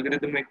be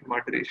algorithmic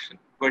moderation.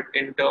 But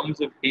in terms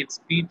of hate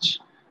speech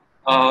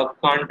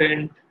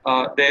content,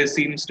 there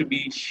seems to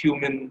be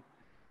human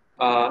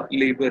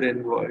labor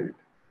involved.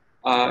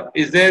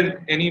 Is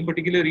there any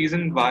particular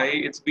reason why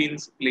it's been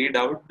played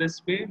out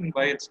this way and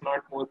why it's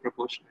not more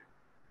proportionate?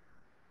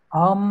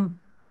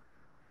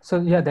 So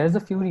yeah, there's a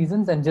few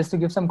reasons, and just to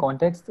give some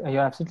context,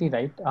 you're absolutely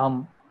right.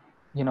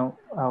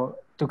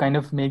 To kind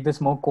of make this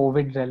more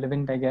COVID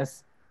relevant, I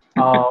guess,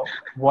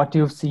 what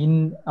you've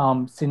seen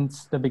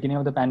since the beginning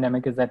of the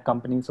pandemic is that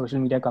companies, social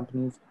media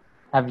companies,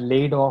 have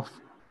laid off,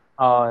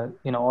 or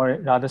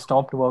rather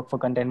stopped work for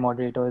content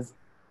moderators,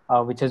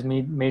 which has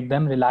made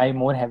them rely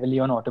more heavily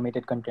on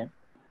automated content.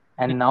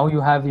 And now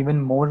you have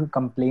even more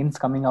complaints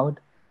coming out,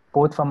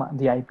 both from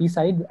the IP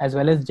side as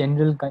well as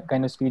general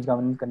kind of speech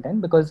governance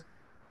content, because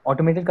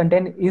automated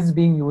content is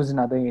being used in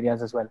other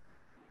areas as well.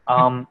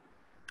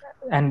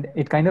 And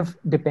it kind of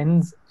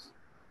depends.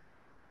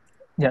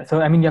 Yeah,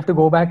 so I mean, you have to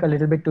go back a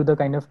little bit to the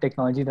kind of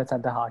technology that's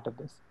at the heart of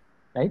this,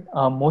 right?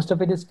 Most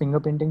of it is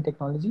fingerprinting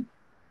technology,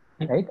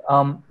 right?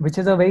 Which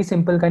is a very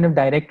simple kind of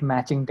direct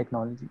matching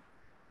technology,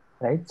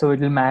 right? So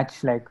it'll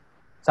match like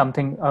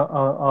something,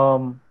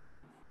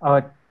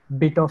 a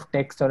bit of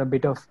text or a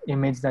bit of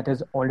image that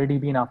has already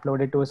been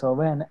uploaded to a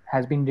server and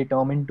has been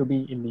determined to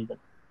be illegal,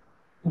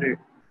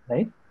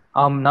 right?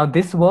 Now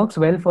this works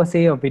well for,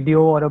 say, a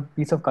video or a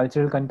piece of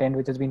cultural content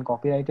which has been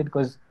copyrighted,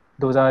 because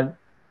those are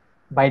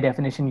by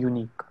definition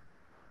unique,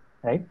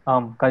 right?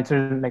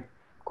 Cultural, like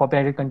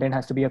copyrighted content,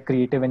 has to be a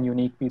creative and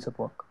unique piece of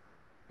work.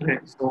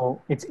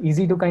 So it's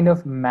easy to kind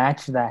of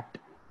match that.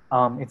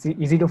 It's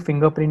easy to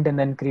fingerprint and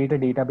then create a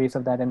database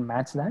of that and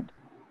match that.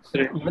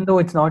 Even though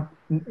it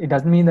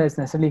doesn't mean that it's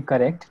necessarily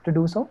correct to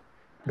do so,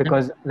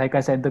 because like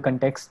I said, the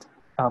context,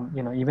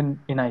 even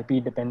in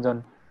IP, depends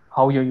on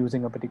how you're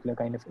using a particular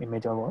kind of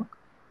image or work.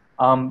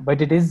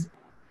 But it is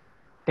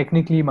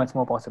technically much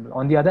more possible.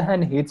 On the other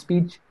hand, hate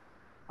speech,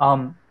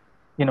 and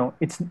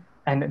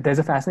there's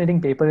a fascinating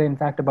paper, in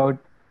fact, about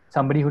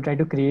somebody who tried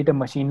to create a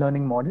machine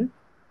learning model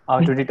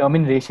to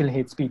determine racial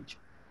hate speech.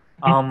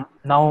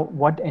 Now,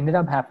 what ended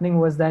up happening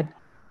was that,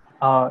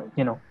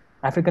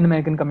 African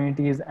American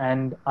communities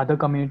and other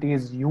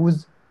communities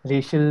use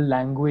racial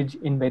language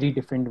in very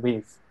different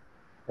ways,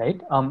 right?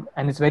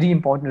 And it's very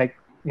important,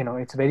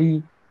 it's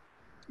very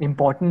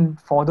important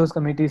for those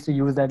communities to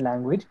use that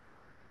language.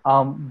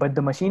 But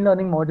the machine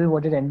learning model,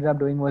 what it ended up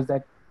doing was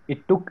that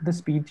it took the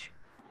speech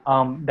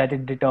that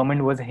it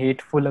determined was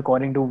hateful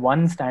according to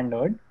one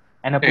standard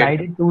and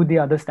applied it to the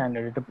other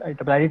standard. It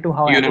applied it to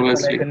how African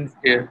Americans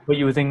were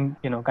using,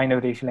 kind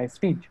of racialized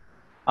speech.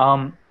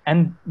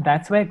 And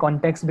that's where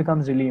context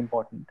becomes really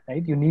important,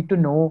 right? You need to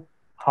know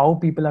how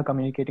people are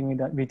communicating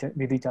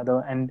with each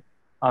other, and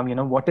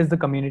what is the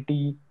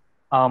community,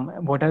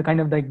 what are kind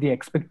of like the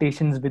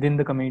expectations within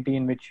the community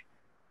in which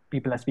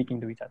people are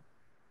speaking to each other.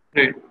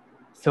 Right.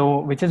 So,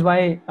 which is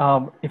why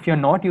if you're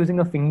not using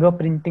a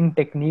fingerprinting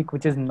technique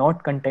which is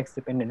not context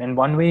dependent, and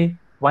one way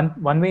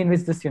in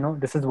which this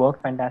has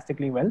worked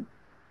fantastically well,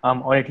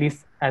 or at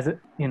least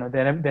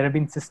there have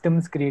been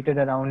systems created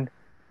around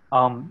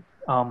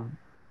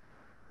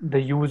the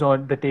use or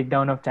the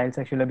takedown of child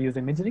sexual abuse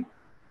imagery.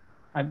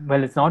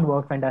 Well, it's not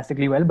worked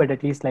fantastically well, but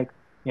at least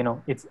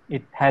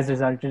it has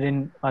resulted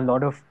in a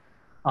lot of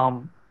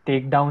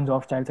takedowns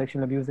of child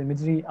sexual abuse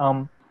imagery.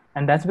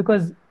 And that's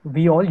because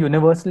we all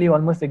universally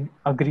almost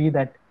agree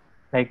that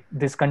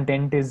this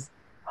content is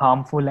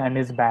harmful and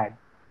is bad,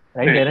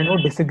 right? There are no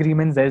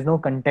disagreements. There is no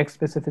context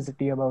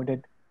specificity about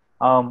it.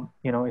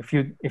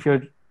 If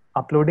you're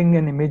uploading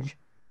an image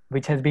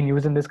which has been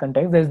used in this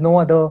context, there's no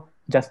other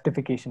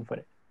justification for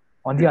it.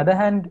 On the other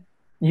hand,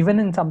 even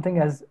in something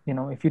as,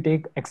 if you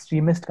take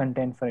extremist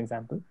content, for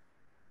example,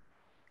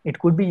 it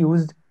could be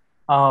used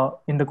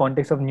in the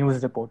context of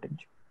news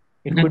reportage.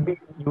 It could be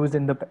used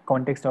in the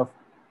context of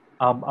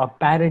a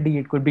parody.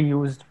 It could be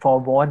used for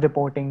war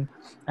reporting,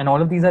 and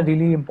all of these are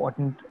really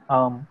important,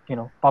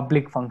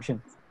 public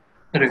functions.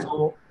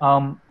 So,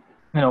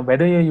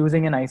 whether you're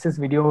using an ISIS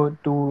video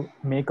to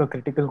make a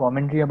critical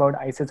commentary about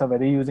ISIS, or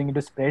whether you're using it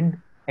to spread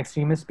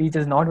extremist speech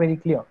is not very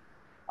clear.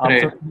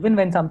 Right. So even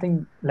when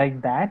something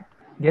like that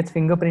gets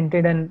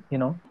fingerprinted and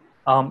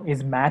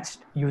is matched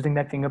using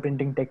that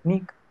fingerprinting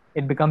technique,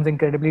 it becomes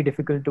incredibly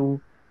difficult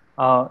to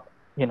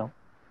you know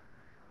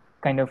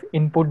kind of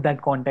input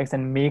that context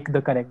and make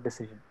the correct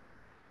decision.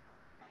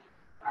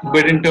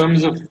 But in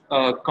terms of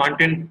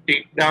content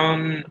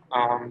takedown,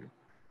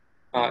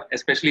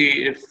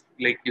 especially if,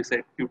 like you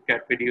said, cute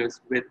cat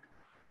videos with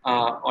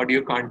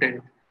audio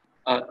content,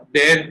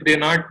 they're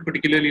not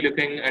particularly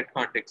looking at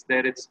context.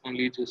 There, it's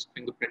only just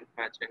fingerprint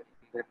matching,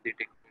 and then they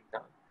take them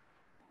down.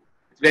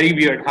 It's very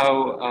weird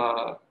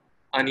how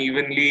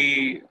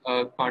unevenly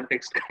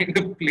context kind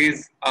of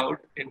plays out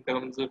in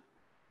terms of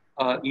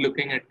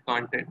looking at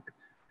content.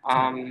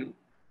 Um,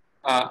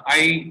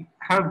 I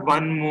have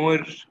one more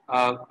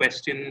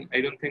question.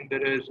 I don't think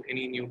there are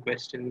any new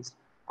questions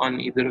on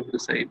either of the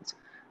sides.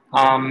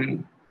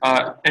 And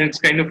it's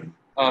kind of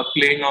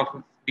playing off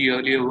of the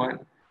earlier one.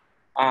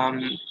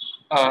 Um,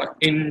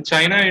 in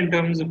China, in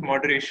terms of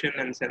moderation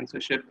and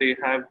censorship, they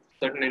have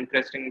certain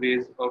interesting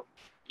ways of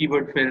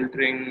keyword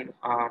filtering,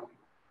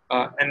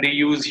 and they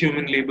use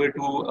human labor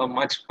to a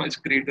much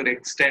greater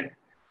extent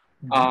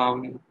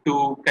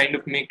to kind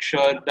of make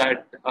sure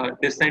that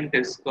dissent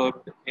is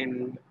curbed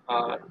in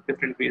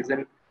different ways.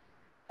 And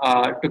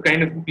to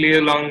kind of play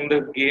along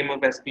the game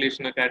of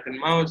escalation of cat and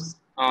mouse,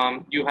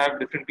 you have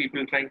different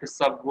people trying to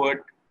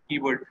subvert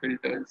keyword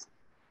filters.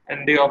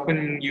 And they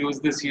often use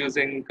this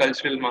using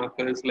cultural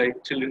markers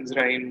like children's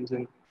rhymes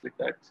and things like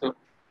that. So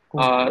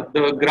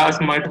the grass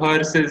mud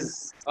horse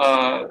is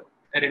an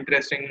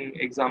interesting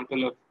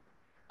example of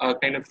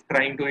kind of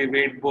trying to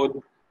evade both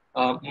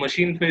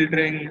machine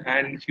filtering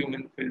and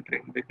human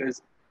filtering,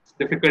 because it's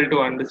difficult to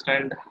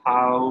understand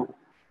how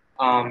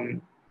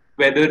um,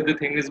 whether the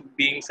thing is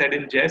being said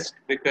in jest,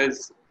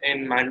 because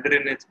in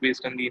Mandarin it's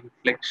based on the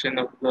inflection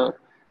of the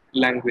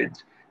language.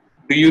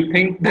 Do you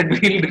think that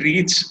we'll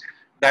reach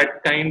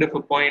that kind of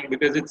a point?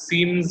 Because it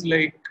seems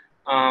like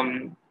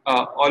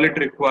all it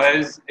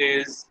requires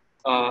is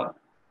a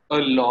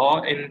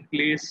law in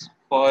place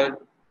for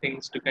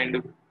things to kind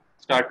of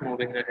start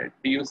moving ahead.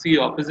 Do you see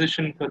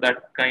opposition for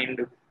that kind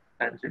of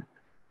tangent?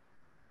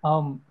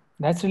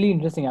 That's really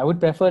interesting. I would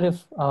prefer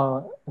if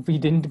we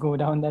didn't go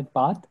down that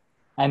path.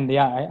 And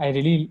yeah, I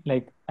really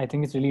like. I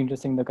think it's really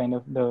interesting the kind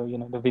of the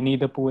Winnie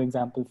the Pooh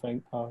example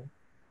for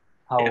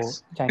how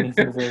Yes. Chinese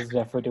users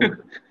refer to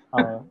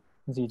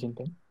Xi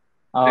Jinping.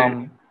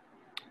 Right.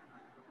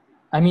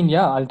 I mean,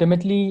 yeah,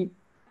 ultimately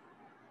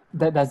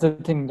that's the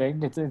thing, right?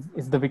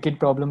 It's the wicked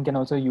problem can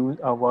also use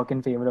work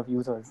in favor of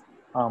users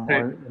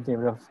Right. or in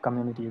favor of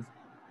communities.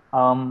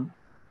 Um,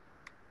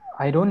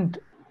 I don't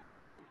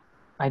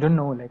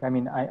know. Like, I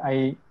mean,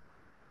 Do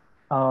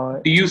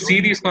you don't.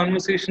 see these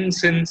conversations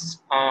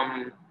since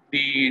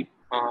the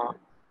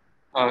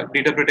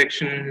data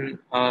protection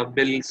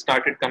bill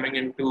started coming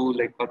into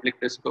like public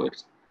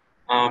discourse?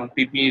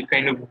 People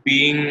kind of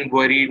being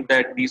worried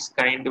that these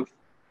kind of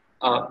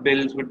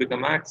bills would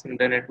become acts, and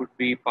then it would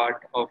be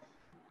part of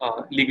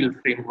legal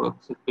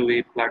frameworks of the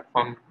way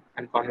platform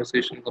and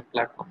conversations of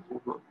platforms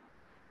would work.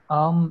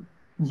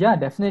 Yeah,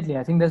 definitely.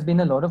 I think there's been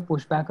a lot of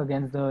pushback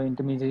against the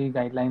intermediary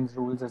guidelines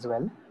rules as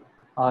well.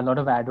 A lot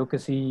of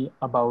advocacy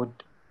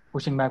about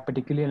pushing back,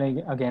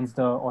 particularly against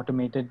the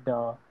automated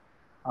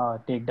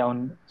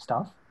takedown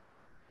stuff.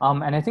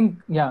 And I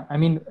think, yeah, I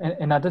mean,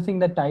 another thing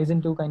that ties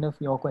into kind of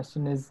your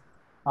question is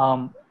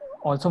um,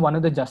 also one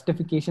of the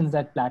justifications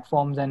that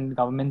platforms and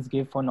governments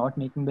give for not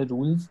making the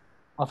rules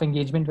of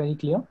engagement very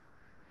clear.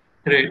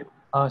 Right.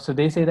 So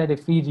they say that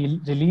if we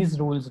release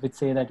rules which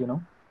say that,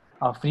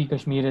 free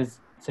Kashmir is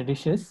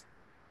seditious,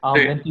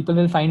 then Right. people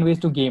will find ways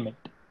to game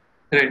it,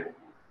 Right.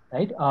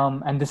 right?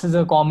 And this is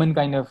a common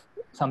kind of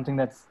something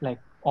that's like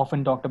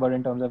often talked about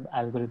in terms of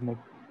algorithmic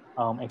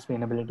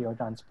explainability or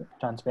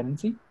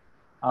transparency,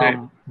 Right.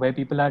 where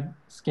people are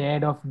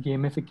scared of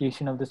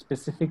gamification of the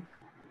specific,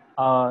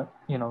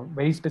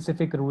 very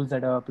specific rules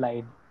that are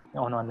applied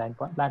on online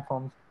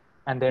platforms,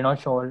 and they're not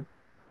sure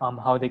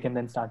how they can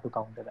then start to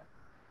counter that.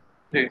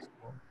 Right.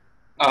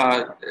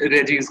 So,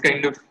 Reggie's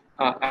kind of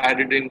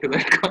added into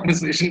that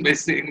conversation by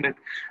saying that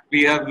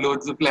we have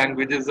loads of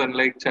languages,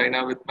 unlike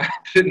China with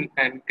Mandarin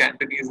and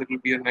Cantonese, it will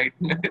be a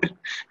nightmare.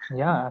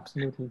 yeah,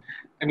 absolutely.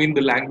 I mean,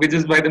 the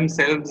languages by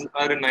themselves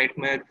are a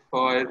nightmare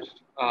for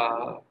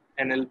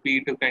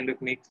NLP to kind of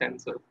make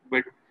sense of.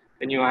 But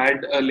when you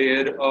add a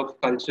layer of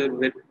culture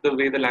with the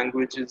way the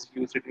language is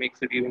used, it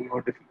makes it even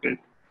more difficult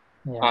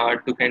Yeah.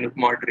 to kind of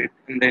moderate.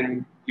 And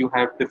then you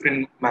have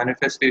different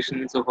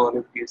manifestations of all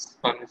of these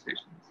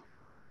conversations.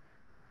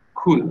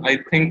 Cool. I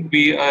think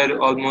we are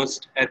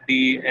almost at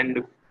the end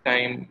of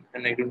time,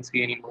 and I don't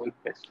see any more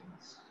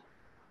questions.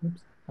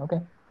 Oops.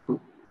 Okay.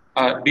 Cool.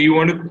 Do you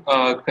want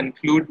to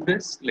conclude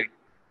this? Like,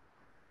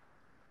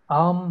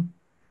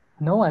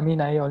 No, I mean,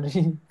 I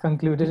already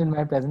concluded in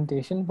my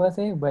presentation per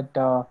se, but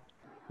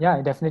yeah,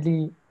 I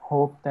definitely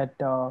hope that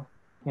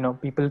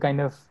people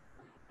kind of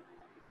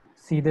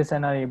see this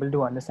and are able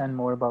to understand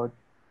more about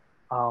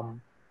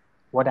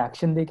what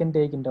action they can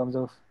take in terms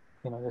of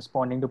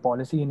responding to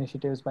policy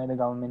initiatives by the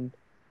government,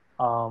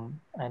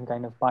 and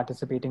kind of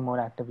participating more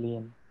actively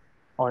in,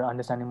 or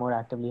understanding more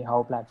actively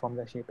how platforms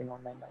are shaping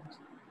online lives.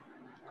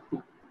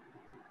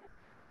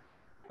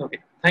 Okay,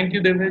 thank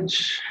you,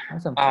 Divij.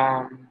 Awesome.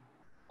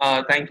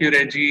 Thank you,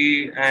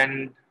 Reggie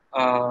and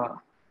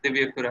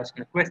Divya for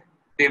asking a question.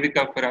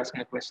 Devika for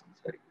asking a question.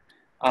 Sorry,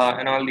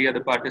 and all the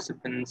other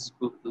participants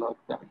who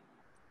logged on.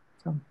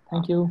 So,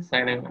 thank you.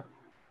 Signing off.